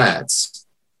hotel ads,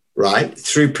 right?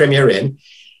 Through Premier Inn.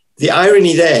 The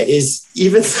irony there is,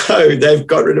 even though they've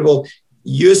got rid of all,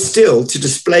 you're still, to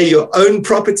display your own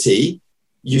property,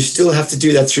 you still have to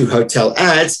do that through hotel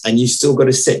ads, and you still got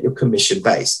to set your commission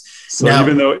base. So now,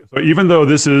 even though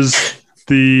this is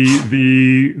the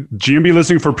GMB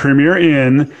listing for Premier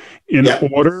Inn, in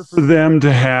order for them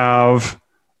to have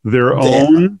their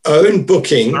own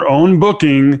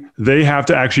booking, they have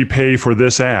to actually pay for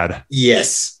this ad.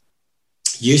 Yes.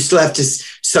 You still have to.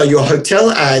 So your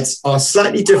hotel ads are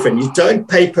slightly different. You don't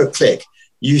pay per click.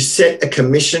 You set a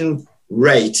commission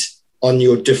rate on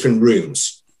your different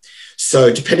rooms.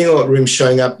 So depending on what room's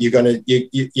showing up, you're going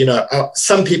to,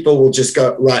 some people will just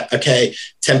go, right, okay,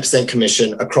 10%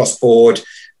 commission across board.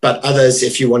 But others,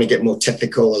 if you want to get more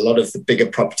technical, a lot of the bigger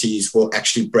properties will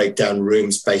actually break down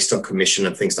rooms based on commission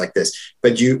and things like this.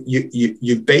 But you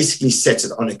basically set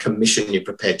it on a commission you're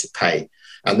prepared to pay.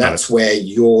 And that's where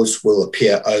yours will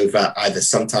appear over either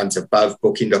sometimes above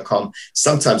Booking.com.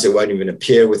 Sometimes it won't even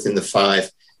appear within the 5.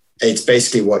 It's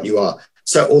basically what you are.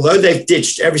 So although they've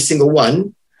ditched every single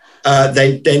one,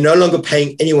 they're no longer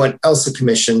paying anyone else a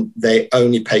commission. They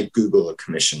only pay Google a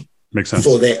commission. Makes sense.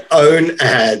 For their own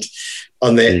ad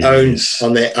on their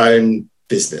own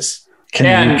business.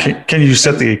 Can you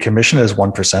set the commission as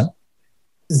 1%?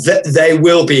 They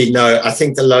will be. No, I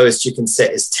think the lowest you can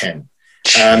set is 10.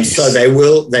 So they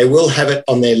will have it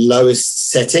on their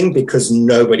lowest setting because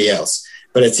nobody else.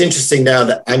 But it's interesting now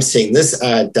that I'm seeing this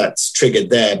ad that's triggered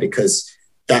there because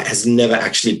that has never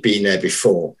actually been there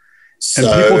before.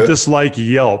 So, and people dislike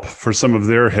Yelp for some of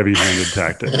their heavy-handed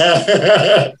tactics.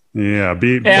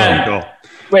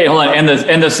 Wait, hold on.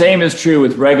 And the same is true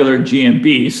with regular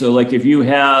GMB. So like if you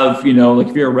have, like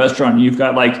if you're a restaurant and you've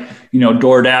got like,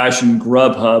 DoorDash and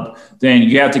Grubhub, then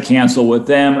you have to cancel with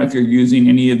them if you're using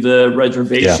any of the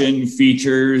reservation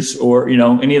features or,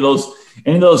 any of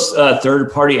those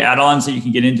third-party add-ons that you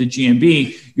can get into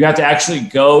GMB. You have to actually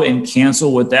go and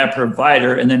cancel with that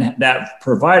provider. And then that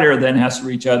provider then has to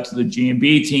reach out to the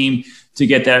GMB team to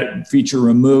get that feature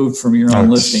removed from your own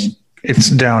listing. It's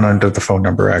down under the phone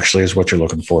number, actually, is what you're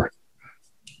looking for.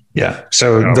 Yeah.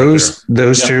 So those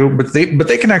two, but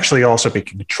they can actually also be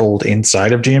controlled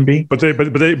inside of GMB. But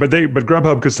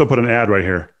Grubhub could still put an ad right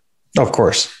here. Of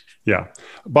course. Yeah.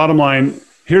 Bottom line,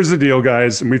 here's the deal,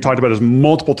 guys. And we've talked about this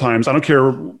multiple times. I don't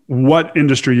care what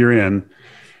industry you're in.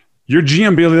 Your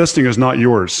GMB listing is not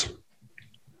yours.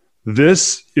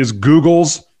 This is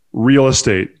Google's real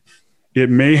estate. It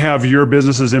may have your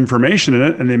business's information in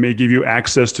it, and they may give you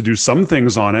access to do some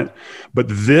things on it. But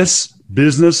this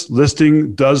business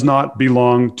listing does not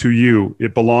belong to you.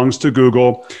 It belongs to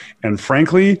Google. And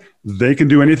frankly, they can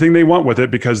do anything they want with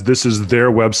it because this is their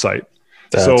website.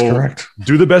 That's correct.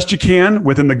 Do the best you can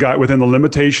within the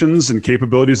limitations and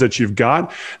capabilities that you've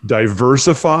got.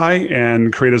 Diversify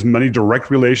and create as many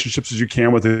direct relationships as you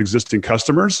can with existing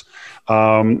customers.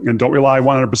 And don't rely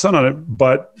 100% on it,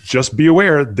 but just be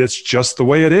aware that's just the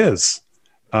way it is.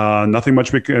 Nothing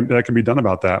much that can be done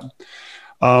about that.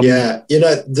 The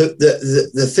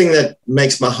thing that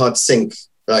makes my heart sink,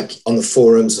 like on the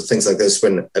forums or things like this,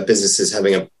 when a business is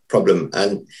having a problem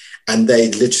and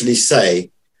they literally say,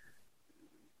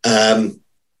 I'm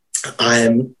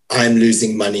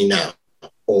losing money now,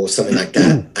 or something like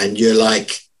that. And you're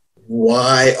like,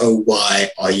 why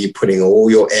are you putting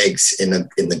all your eggs in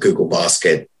the Google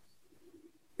basket?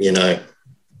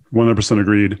 100%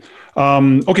 agreed.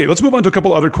 Okay, let's move on to a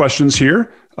couple other questions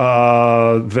here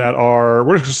that are,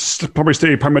 we're probably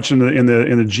stay pretty much in the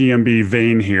GMB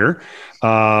vein here.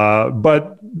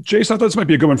 But Jason, I thought this might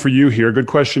be a good one for you here. Good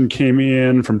question came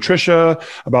in from Trisha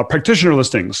about practitioner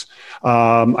listings.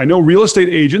 I know real estate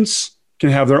agents can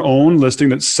have their own listing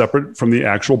that's separate from the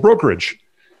actual brokerage.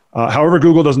 However,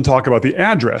 Google doesn't talk about the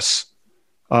address.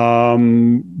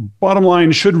 Bottom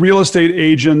line, should real estate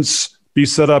agents be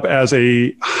set up as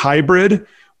a hybrid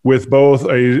with both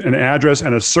an address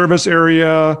and a service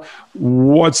area?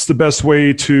 What's the best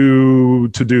way to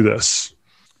do this?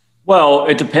 Well,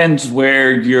 it depends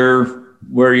where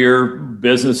your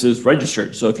business is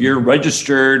registered. So if you're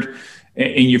registered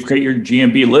and you've created your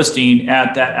GMB listing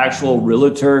at that actual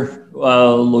realtor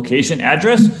location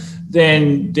address,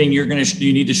 then you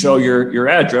need to show your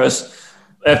address.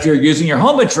 If you're using your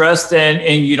home address,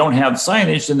 and you don't have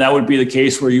signage, then that would be the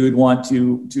case where you would want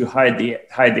to hide the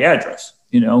address.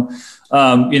 But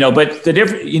the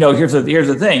different, here's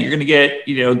the thing: you're going to get,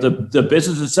 the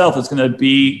business itself is going to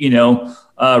be,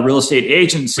 a real estate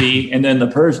agency, and then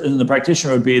the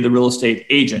practitioner would be the real estate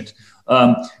agent.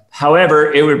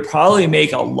 However, it would probably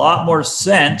make a lot more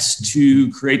sense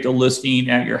to create the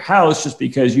listing at your house, just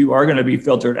because you are going to be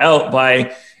filtered out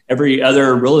by every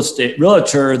other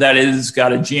realtor that has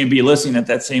got a GMB listing at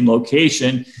that same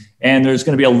location. And there's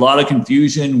going to be a lot of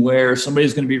confusion where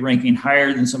somebody's going to be ranking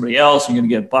higher than somebody else. You're going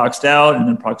to get boxed out, and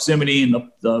then proximity and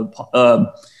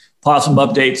the possum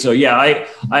update. So yeah, I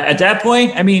at that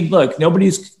point, I mean, look,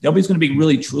 nobody's going to be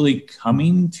really truly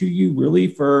coming to you really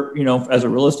for, as a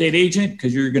real estate agent,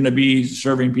 because you're going to be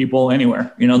serving people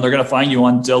anywhere. They're going to find you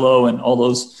on Zillow and all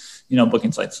those,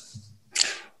 booking sites.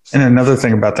 And another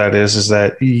thing about that is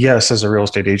that, yes, as a real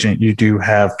estate agent, you do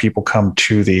have people come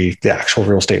to the actual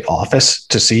real estate office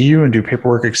to see you and do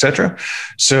paperwork, et cetera.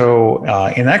 So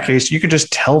in that case, you could just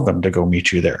tell them to go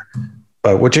meet you there.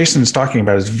 But what Jason's talking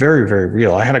about is very, very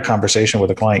real. I had a conversation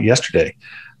with a client yesterday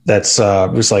that's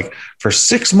was like, for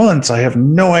 6 months, I have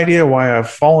no idea why I've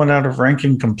fallen out of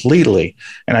ranking completely.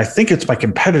 And I think it's my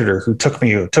competitor who took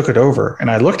it over.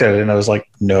 And I looked at it and I was like,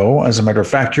 no, as a matter of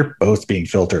fact, you're both being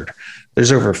filtered.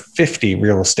 There's over 50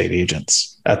 real estate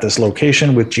agents at this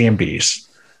location with GMBs.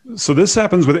 So this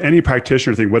happens with any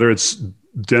practitioner thing, whether it's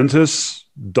dentists,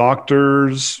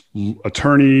 doctors,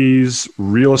 attorneys,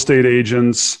 real estate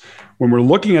agents. When we're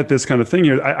looking at this kind of thing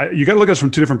here, you got to look at it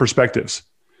from two different perspectives.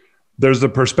 There's the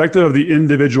perspective of the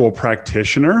individual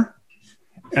practitioner,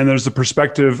 and there's the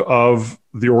perspective of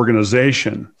the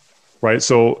organization, right?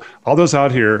 So all those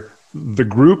out here, the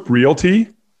Group Realty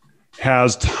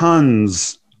has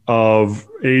tons of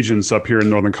agents up here in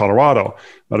Northern Colorado.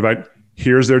 Matter of fact,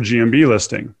 here's their GMB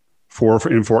listing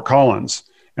in Fort Collins.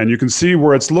 And you can see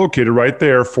where it's located right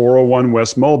there, 401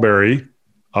 West Mulberry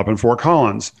up in Fort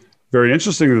Collins. Very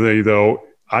interestingly, though,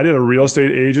 I did a real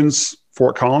estate agent's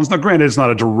Fort Collins. Now, granted, it's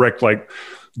not a direct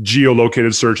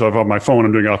geolocated search off my phone.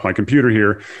 I'm doing it off my computer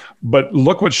here. But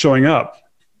look what's showing up.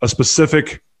 A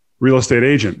specific real estate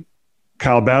agent,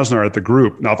 Kyle Basnar at the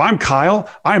Group. Now, if I'm Kyle,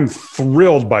 I'm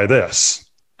thrilled by this.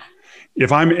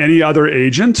 If I'm any other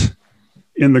agent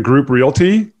in the Group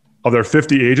Realty of their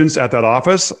 50 agents at that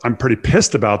office, I'm pretty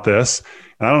pissed about this.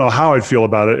 And I don't know how I'd feel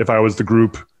about it if I was the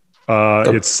group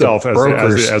itself as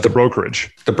the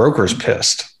brokerage. The broker's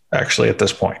pissed, actually, at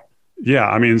this point. Yeah,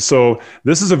 I mean, so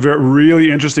this is a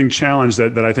really interesting challenge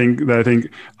that I think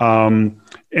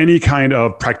any kind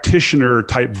of practitioner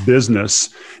type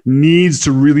business needs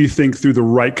to really think through the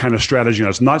right kind of strategy.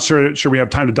 I'm not sure we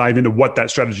have time to dive into what that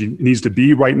strategy needs to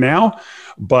be right now,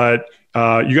 but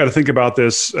you got to think about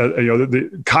this.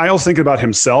 Kyle's thinking about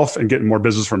himself and getting more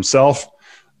business for himself.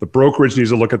 The brokerage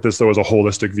needs to look at this though as a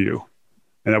holistic view,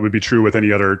 and that would be true with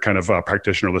any other kind of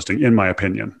practitioner listing, in my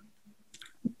opinion.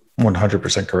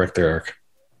 100% correct there, Eric.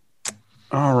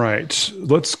 All right,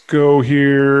 let's go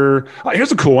here.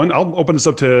 Here's a cool one. I'll open this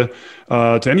up to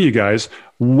any of you guys.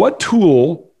 What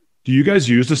tool do you guys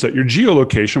use to set your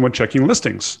geolocation when checking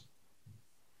listings?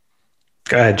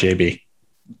 Go ahead, JB.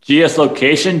 GS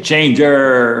location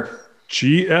changer.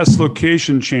 GS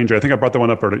location changer. I think I brought that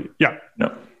one up already. Yeah.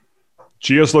 No.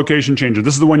 GS location changer.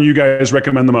 This is the one you guys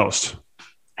recommend the most.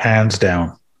 Hands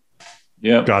down.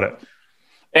 Yeah. Got it.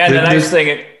 And the nice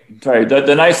thing,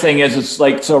 the nice thing is it's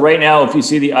like, so right now, if you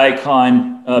see the icon,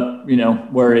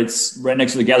 where it's right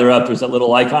next to the gather up, there's that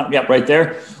little icon. Yep, right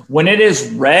there. When it is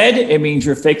red, it means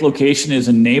your fake location is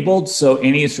enabled. So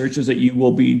any searches that you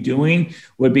will be doing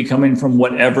would be coming from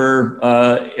whatever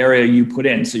area you put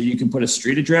in. So you can put a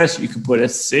street address, you can put a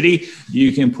city,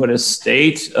 you can put a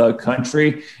state, a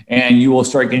country, and you will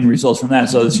start getting results from that.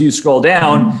 So as you scroll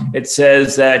down, it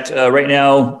says that right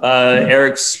now,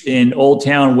 Eric's in Old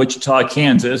Town, Wichita,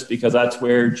 Kansas, because that's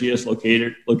where GS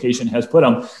location has put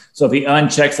him. So if he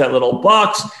unchecks that little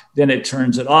box, then it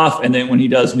turns it off. And then when he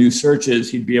does new searches,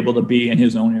 he'd be able to be in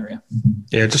his own area.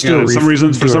 Yeah, just for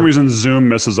some reason, Zoom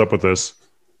messes up with this.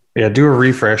 Yeah, do a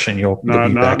refresh and you'll be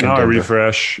back. Now I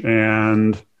refresh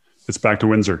and it's back to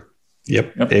Windsor.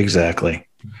 Yep. Exactly.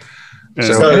 And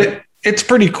So it's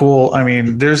pretty cool. I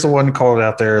mean, there's the one called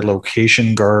out there,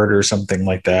 Location Guard or something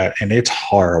like that, and it's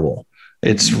horrible.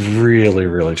 It's really,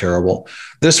 really terrible.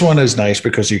 This one is nice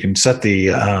because you can set the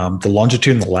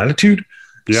longitude and the latitude.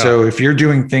 Yeah. So if you're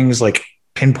doing things like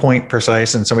pinpoint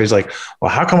precise and somebody's like,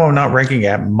 well, how come I'm not ranking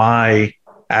at my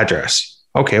address?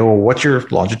 Okay, well, what's your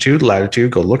longitude,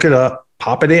 latitude? Go look it up,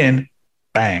 pop it in,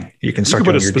 bang. You can start you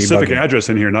can put doing a your specific debugging. address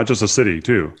in here, not just a city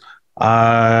too.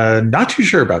 Not too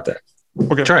sure about that.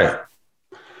 Okay. Try it.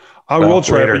 I Well, will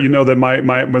try later. it, but you know that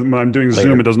when I'm doing Later.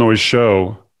 Zoom, it doesn't always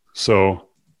show. So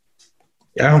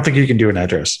I don't think you can do an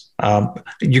address.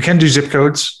 You can do zip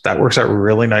codes. That works out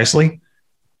really nicely.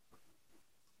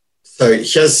 So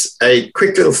here's a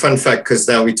quick little fun fact, because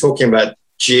now we're talking about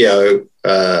geo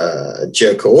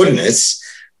coordinates,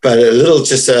 but a little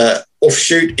just a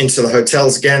offshoot into the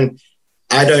hotels again.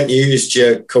 I don't use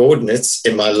geo coordinates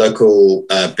in my local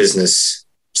business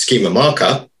schema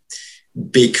markup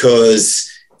because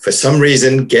for some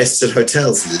reason guests at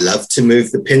hotels love to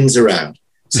move the pins around.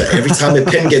 So every time a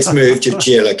pin gets moved, your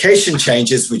geolocation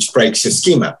changes, which breaks your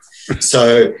schema.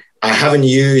 So I haven't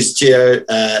used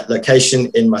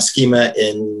geolocation in my schema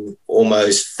in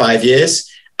almost 5 years.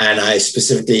 And I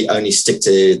specifically only stick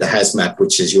to the HazMap,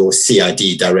 which is your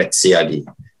CID, direct CID.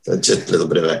 So just a little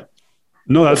bit of a...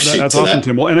 no, that's awesome,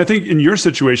 Tim. Well, and I think in your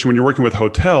situation, when you're working with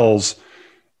hotels,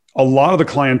 a lot of the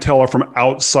clientele are from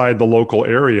outside the local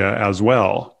area as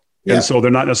well. Yeah. And so they're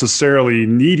not necessarily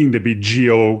needing to be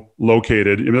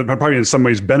geo-located. It probably in some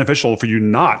ways beneficial for you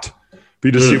not for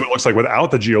you to see what it looks like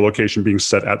without the geolocation being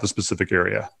set at the specific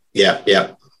area. Yeah.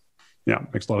 Yeah,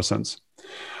 makes a lot of sense.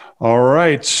 All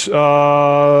right.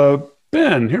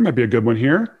 Ben, here might be a good one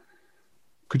here.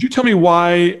 Could you tell me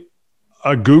why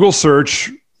a Google search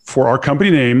for our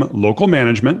company name, Local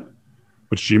Management,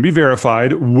 which GMB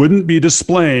verified, wouldn't be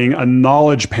displaying a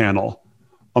knowledge panel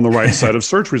on the right side of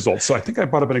search results? So I think I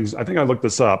brought up I think I looked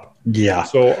this up. Yeah.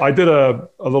 So I did a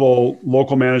little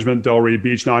Local Management Delray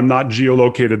Beach. Now I'm not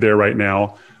geolocated there right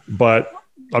now, but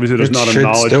obviously there's not a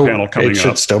knowledge panel coming up. It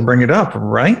should still bring it up,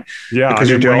 right? Yeah, because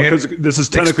you're doing it. This is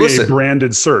technically explicit. a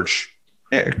branded search.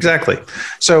 Yeah, exactly.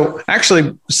 So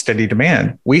actually, Steady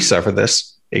Demand, we suffer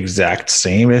this exact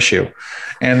same issue.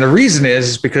 And the reason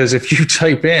is because if you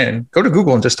go to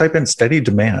Google and just type in Steady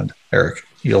Demand, Eric,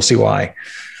 you'll see why.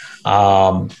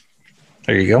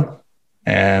 There you go.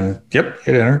 And hit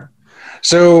enter.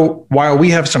 So while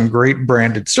we have some great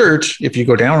branded search, if you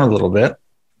go down a little bit,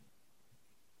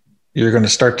 you're going to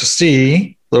start to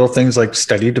see little things like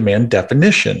Steady Demand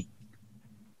definition.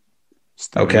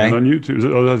 Okay. On YouTube.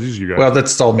 Oh, that's you guys. Well,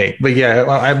 that's all me. But yeah,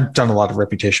 I've done a lot of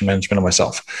reputation management of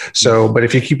myself. So, but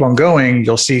if you keep on going,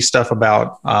 you'll see stuff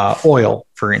about oil,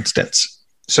 for instance.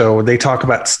 So they talk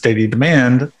about steady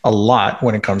demand a lot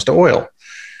when it comes to oil.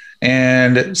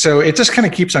 And so it just kind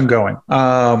of keeps on going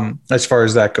as far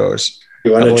as that goes.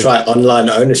 You want to try online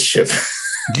ownership?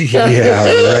 Yeah,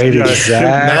 right.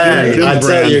 Exactly. Man, I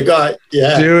tell you,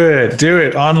 Do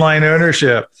it. Online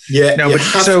ownership. Yeah. No,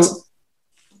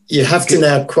 you have to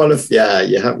now qualify.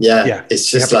 Yeah. It's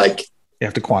just like you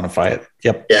have to quantify it.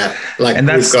 Yep. Yeah. Like and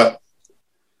we've got.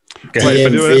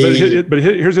 Right, but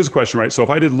here's his question, right? So if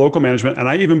I did local management and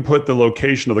I even put the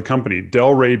location of the company,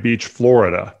 Delray Beach,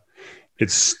 Florida,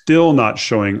 it's still not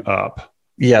showing up.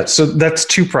 Yeah, so that's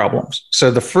two problems.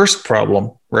 So the first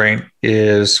problem, right,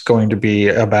 is going to be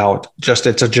about just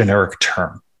it's a generic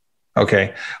term,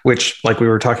 okay, which, like we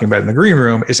were talking about in the green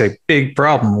room, is a big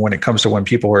problem when it comes to when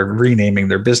people are renaming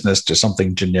their business to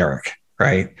something generic,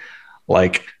 right?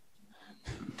 Like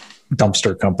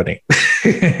dumpster company,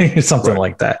 something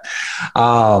like that.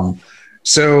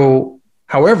 So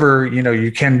However, you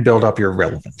can build up your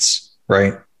relevance,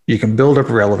 right? You can build up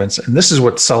relevance. And this is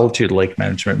what Solitude Lake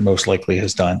Management most likely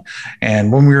has done.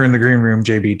 And when we were in the green room,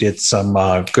 JB did some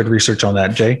good research on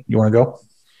that. Jay, you want to go?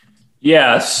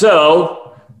 Yeah.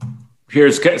 So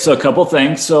a couple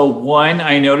things. So one,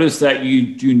 I noticed that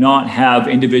you do not have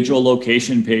individual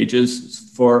location pages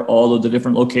for all of the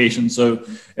different locations. So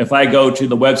if I go to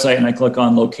the website and I click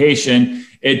on location,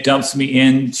 it dumps me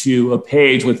into a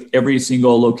page with every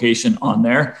single location on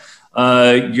there.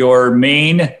 Your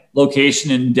main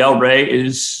location in Delray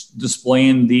is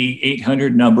displaying the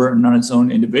 800 number and not its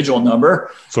own individual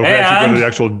number. So if I actually go to the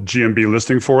actual GMB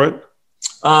listing for it?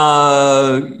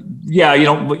 Yeah, you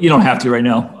don't have to right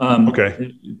now.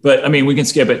 Okay. But I mean, we can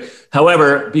skip it.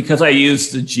 However, because I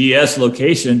use the GS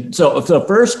location, so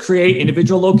first create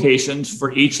individual locations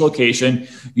for each location,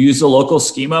 use the local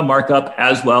schema markup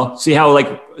as well. See how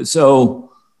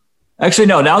actually,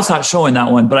 no, now it's not showing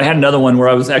that one, but I had another one where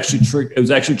I was actually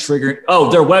triggering.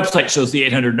 Oh, their website shows the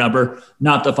 800 number,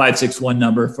 not the 561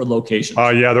 number for location.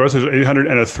 Yeah, there was an 800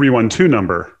 and a 312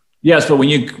 number. Yes, but when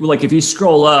if you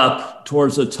scroll up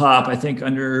towards the top, I think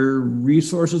under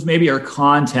resources maybe or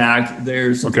contact,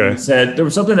 there's something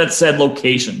that said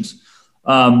locations.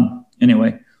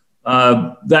 Anyway,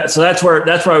 that's where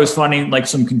I was finding like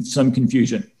some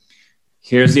confusion.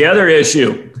 Here's the other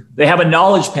issue. They have a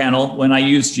knowledge panel when I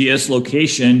use GS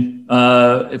location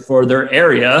for their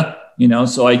area,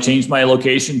 so I changed my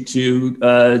location to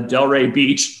Delray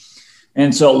Beach.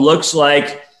 And so it looks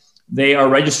like they are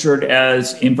registered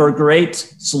as Invergrate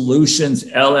Solutions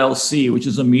LLC, which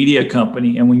is a media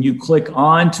company. And when you click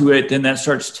onto it, then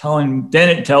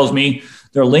it tells me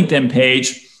their LinkedIn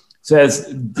page says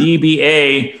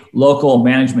DBA Local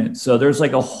Management. So there's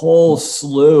like a whole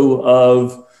slew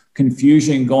of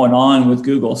confusion going on with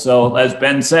Google. So as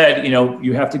Ben said,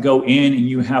 you have to go in and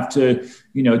you have to,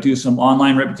 do some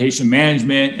online reputation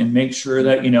management and make sure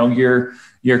that,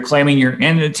 you're claiming your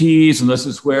entities. And this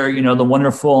is where, the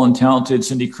wonderful and talented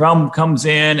Cindy Crum comes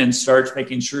in and starts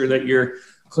making sure that you're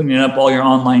cleaning up all your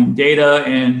online data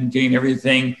and getting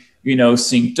everything,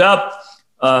 synced up.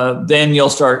 Then you'll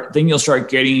start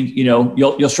getting,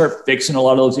 you'll start fixing a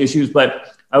lot of those issues.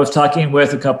 But I was talking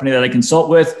with a company that I consult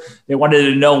with. They wanted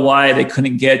to know why they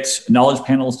couldn't get knowledge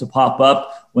panels to pop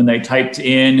up when they typed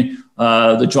in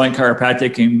the Joint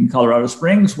Chiropractic in Colorado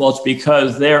Springs. Well, it's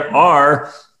because there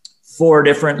are 4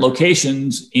 different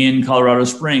locations in Colorado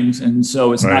Springs. And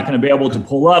so it's not going to be able to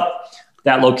pull up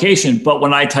that location. But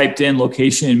when I typed in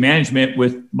location management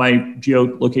with my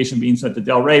geolocation being set to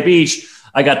Delray Beach,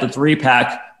 I got the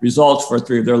 3-pack results for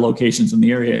 3 of their locations in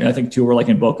the area. And I think 2 were like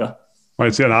in Boca.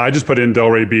 Right. So I just put in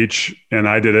Delray Beach and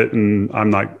I did it and I'm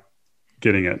not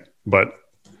getting it. But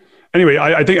anyway,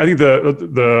 I think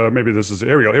the maybe this is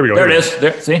here we go. There it is.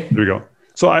 There, see? There we go.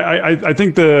 So I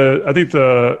think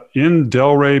the in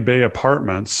Delray Bay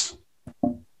Apartments.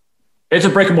 It's a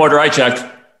brick and mortar. I checked.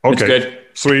 Okay. It's good.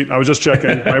 Sweet. I was just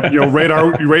checking.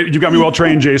 Radar. You got me well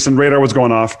trained, Jason. Radar was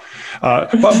going off.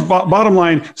 But bottom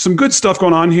line, some good stuff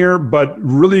going on here, but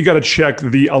really you got to check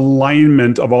the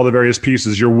alignment of all the various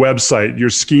pieces: your website, your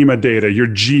schema data, your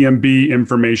GMB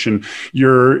information,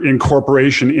 your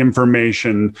incorporation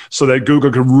information, so that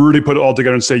Google could really put it all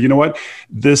together and say, you know what,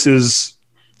 this is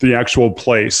the actual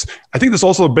place. I think this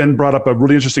also been brought up a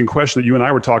really interesting question that you and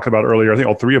I were talking about earlier. I think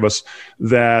all 3 of us,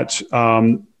 that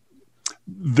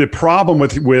the problem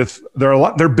with there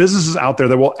are businesses out there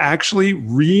that will actually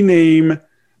rename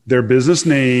their business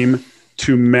name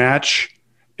to match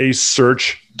a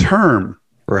search term.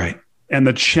 Right. And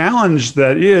the challenge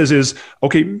that is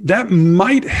okay, that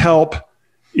might help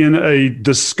in a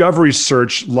discovery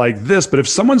search like this, but if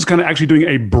someone's kind of actually doing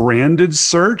a branded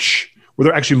search where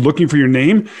they're actually looking for your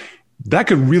name, that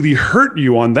could really hurt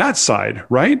you on that side,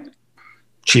 right?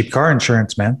 Cheap car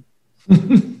insurance, man.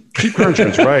 Cheap car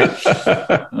insurance, right?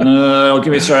 Don't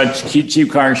give me started.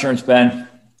 Cheap car insurance, Ben.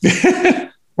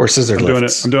 Or scissor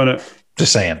lifts. I'm doing it.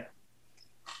 Just saying.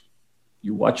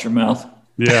 You watch your mouth.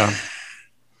 Yeah.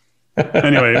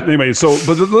 Anyway. So,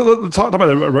 but let's talk about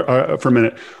it for a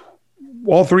minute.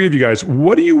 All 3 of you guys,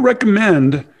 what do you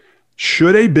recommend?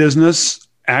 Should a business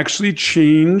actually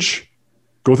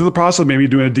go through the process of maybe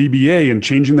doing a DBA and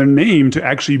changing their name to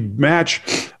actually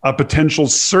match a potential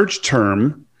search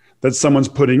term that someone's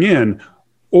putting in?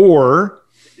 Or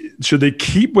should they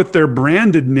keep with their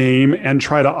branded name and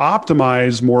try to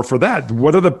optimize more for that?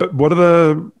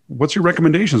 What's your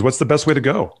recommendations? What's the best way to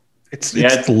go? It's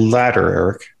the latter,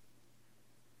 Eric.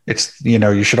 It's,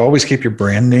 you should always keep your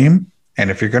brand name. And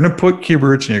if you're going to put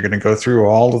keywords and you're going to go through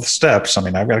all of the steps, I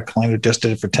mean, I've got a client who just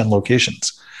did it for 10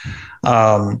 locations.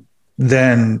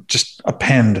 then just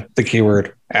append the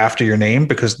keyword after your name,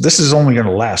 because this is only going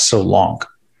to last so long.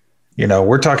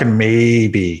 We're talking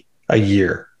maybe a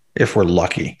year if we're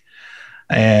lucky.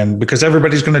 And because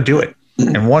everybody's going to do it.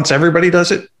 And once everybody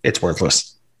does it, it's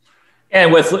worthless.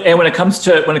 And when it comes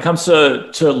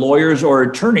to lawyers or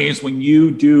attorneys, when you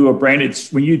do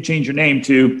when you change your name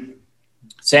to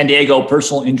San Diego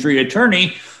Personal Injury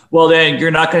Attorney, well, then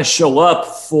you're not going to show up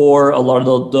for a lot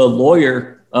of the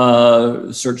lawyer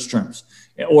search terms,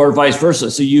 or vice versa.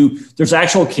 So there's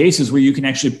actual cases where you can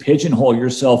actually pigeonhole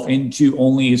yourself into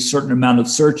only a certain amount of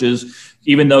searches,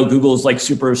 even though Google is like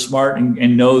super smart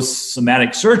and knows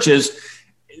semantic searches.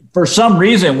 For some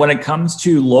reason, when it comes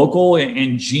to local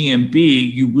and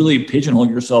GMB, you really pigeonhole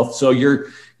yourself. So you're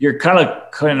kind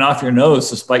of cutting off your nose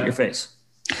to spite your face.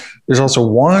 There's also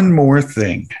one more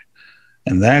thing,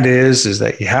 and that is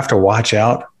that you have to watch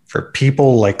out for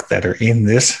people like that are in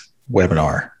this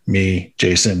webinar, me,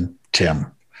 Jason, Tim,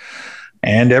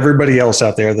 and everybody else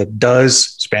out there that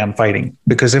does spam fighting.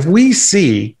 Because if we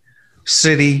see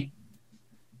city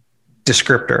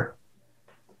descriptor,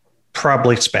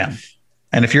 probably spam.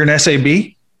 And if you're an SAB,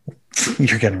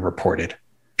 you're getting reported.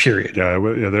 Period. Yeah,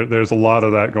 there's a lot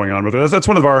of that going on with it. That's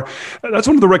one of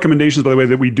the recommendations, by the way,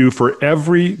 that we do for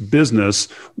every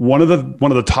business. One of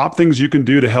the top things you can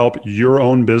do to help your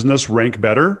own business rank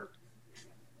better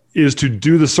is to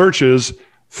do the searches,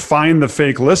 find the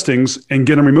fake listings, and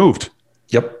get them removed.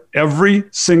 Yep. Every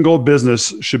single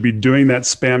business should be doing that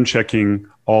spam checking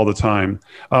all the time.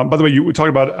 By the way, we talked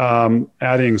about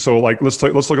adding. So like, let's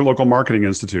look at Local Marketing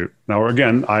Institute. Now,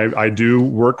 again, I do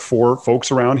work for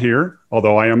folks around here,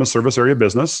 although I am a service area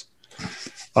business.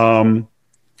 No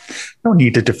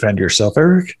need to defend yourself,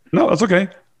 Eric. No, that's okay.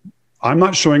 I'm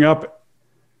not showing up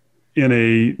in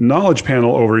a knowledge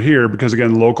panel over here because,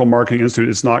 again, Local Marketing Institute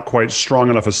is not quite strong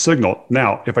enough a signal.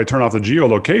 Now, if I turn off the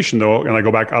geolocation, though, and I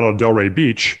go back out of Delray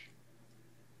Beach,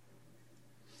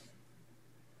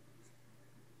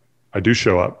 I do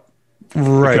show up.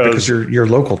 Right, because you're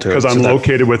local to it. Because I'm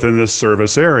located within this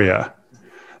service area.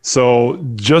 So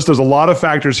just there's a lot of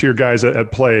factors here, guys,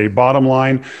 at play. Bottom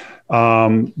line,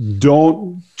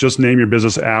 don't just name your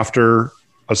business after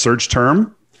a search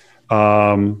term.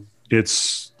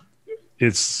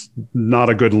 It's not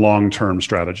a good long-term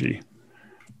strategy.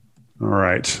 All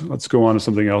right, let's go on to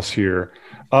something else here.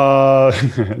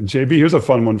 JB, here's a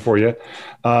fun one for you.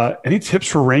 Any tips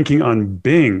for ranking on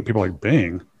Bing? People are like,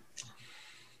 Bing?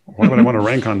 Why would I want to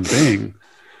rank on Bing?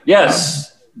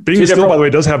 Yes. Bing still, by the way,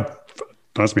 does have,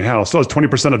 don't ask me how, still has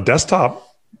 20% of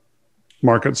desktop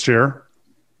market share.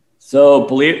 So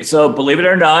believe it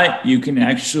or not, you can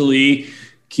actually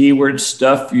keyword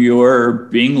stuff your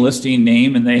Bing listing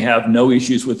name, and they have no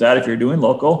issues with that if you're doing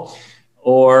local.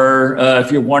 Or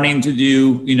if you're wanting to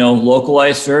do,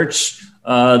 localized search,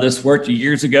 this worked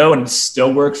years ago and it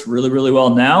still works really, really well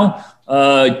now.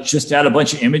 Just add a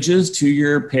bunch of images to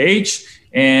your page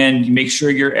and you make sure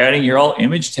you're adding your all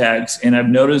image tags. And I've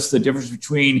noticed the difference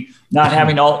between not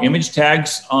having all image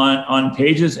tags on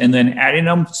pages and then adding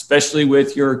them, especially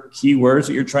with your keywords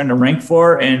that you're trying to rank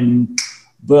for, and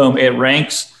boom, it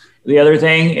ranks. The other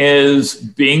thing is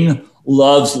Bing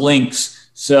loves links.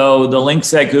 So the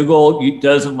links that Google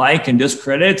doesn't like and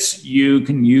discredits, you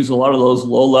can use a lot of those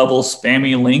low-level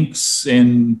spammy links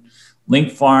and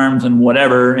link farms and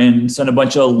whatever, and send a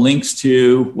bunch of links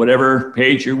to whatever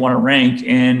page you want to rank,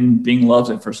 and Bing loves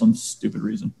it for some stupid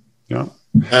reason. Yeah.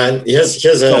 And here's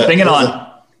another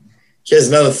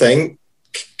thing.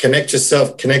 Connect your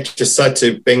site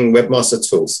to Bing Webmaster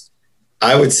Tools.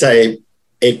 I would say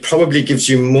it probably gives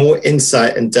you more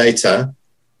insight and data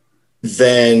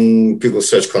than Google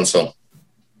Search Console.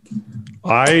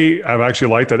 I've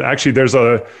actually liked that. Actually, there's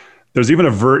even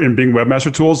in Bing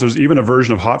Webmaster Tools, there's even a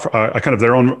version of kind of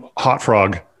their own Hot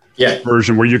Frog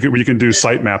version where you can do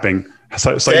site mapping.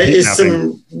 There is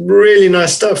some really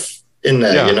nice stuff in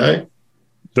there,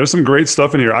 There's some great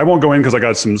stuff in here. I won't go in because I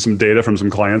got some data from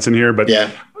some clients in here, but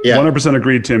 100%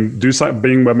 agreed, Tim. Do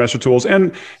Bing Webmaster Tools.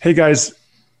 And hey, guys,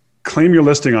 claim your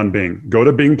listing on Bing. Go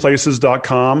to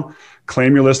bingplaces.com,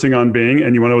 claim your listing on Bing.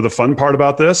 And you want to know the fun part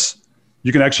about this?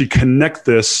 You can actually connect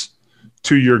this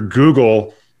to your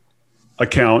Google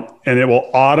account, and it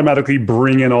will automatically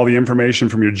bring in all the information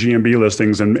from your GMB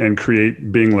listings and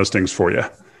create Bing listings for you.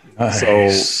 Nice.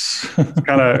 So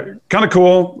kind of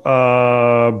cool.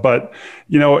 But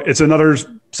it's another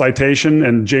citation,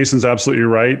 and Jason's absolutely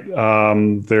right.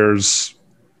 There's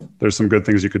some good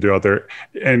things you could do out there.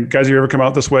 And guys, if you ever come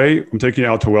out this way, I'm taking you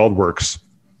out to WeldWorks.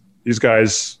 These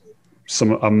guys,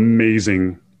 some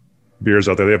amazing beers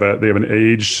out there. They have an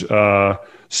aged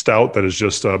stout that is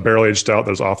just a barrel-aged stout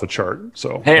that is off the chart.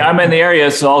 So hey, I'm in the area,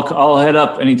 so I'll head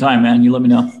up anytime, man. You let me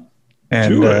know.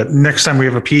 And next time we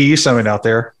have a PE summit out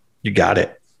there, you got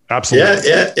it. Absolutely.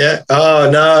 Yeah. Oh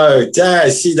no,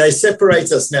 Dad. See, they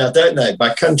separate us now, don't they,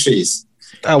 by countries?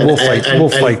 We'll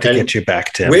fight to get you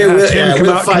back, Tim. Tim,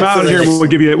 come out here. We'll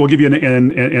give you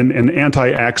an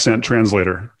anti-accent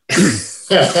translator.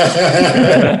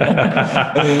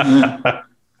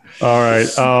 All right.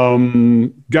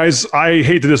 Guys, I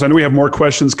hate to do this. I know we have more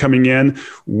questions coming in.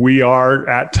 We are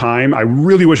at time. I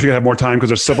really wish we could have more time because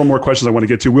there's several more questions I want to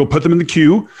get to. We'll put them in the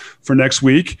queue for next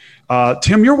week.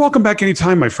 Tim, you're welcome back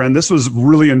anytime, my friend. This was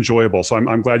really enjoyable. So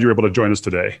I'm glad you were able to join us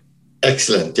today.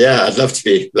 Excellent. Yeah, I'd love to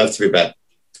be back.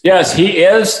 Yes, he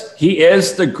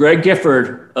is the Greg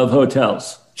Gifford of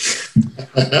hotels.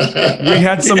 We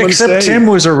had someone Except Tim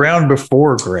was around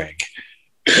before Greg.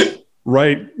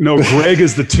 Right. No, Greg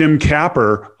is the Tim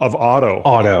Capper of auto.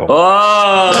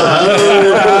 Oh.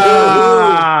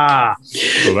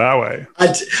 So that way.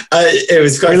 It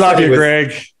was quite funny. We love you,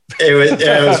 Greg.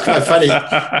 It was quite funny.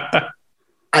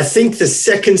 I think the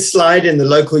second slide in the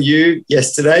local U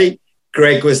yesterday,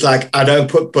 Greg was like, I don't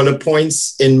put bullet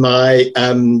points in my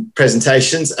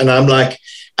presentations. And I'm like,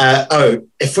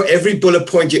 if for every bullet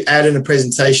point you add in a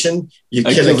presentation, you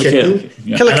kill a kitten.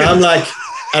 Yeah.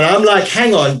 And I'm like,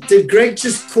 hang on, did Greg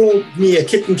just call me a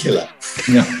kitten killer?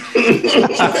 Yeah.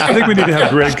 I think we need to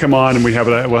have Greg come on, and we'll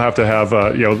have to have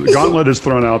the gauntlet is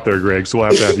thrown out there, Greg. So we'll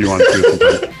have to have you on too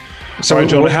sometime. So, all right,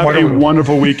 gentlemen, have a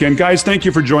wonderful weekend, guys. Thank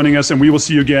you for joining us, and we will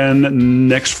see you again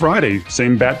next Friday.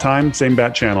 Same bat time, same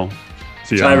bat channel.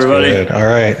 See you. Bye, everybody. All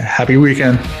right, happy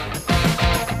weekend.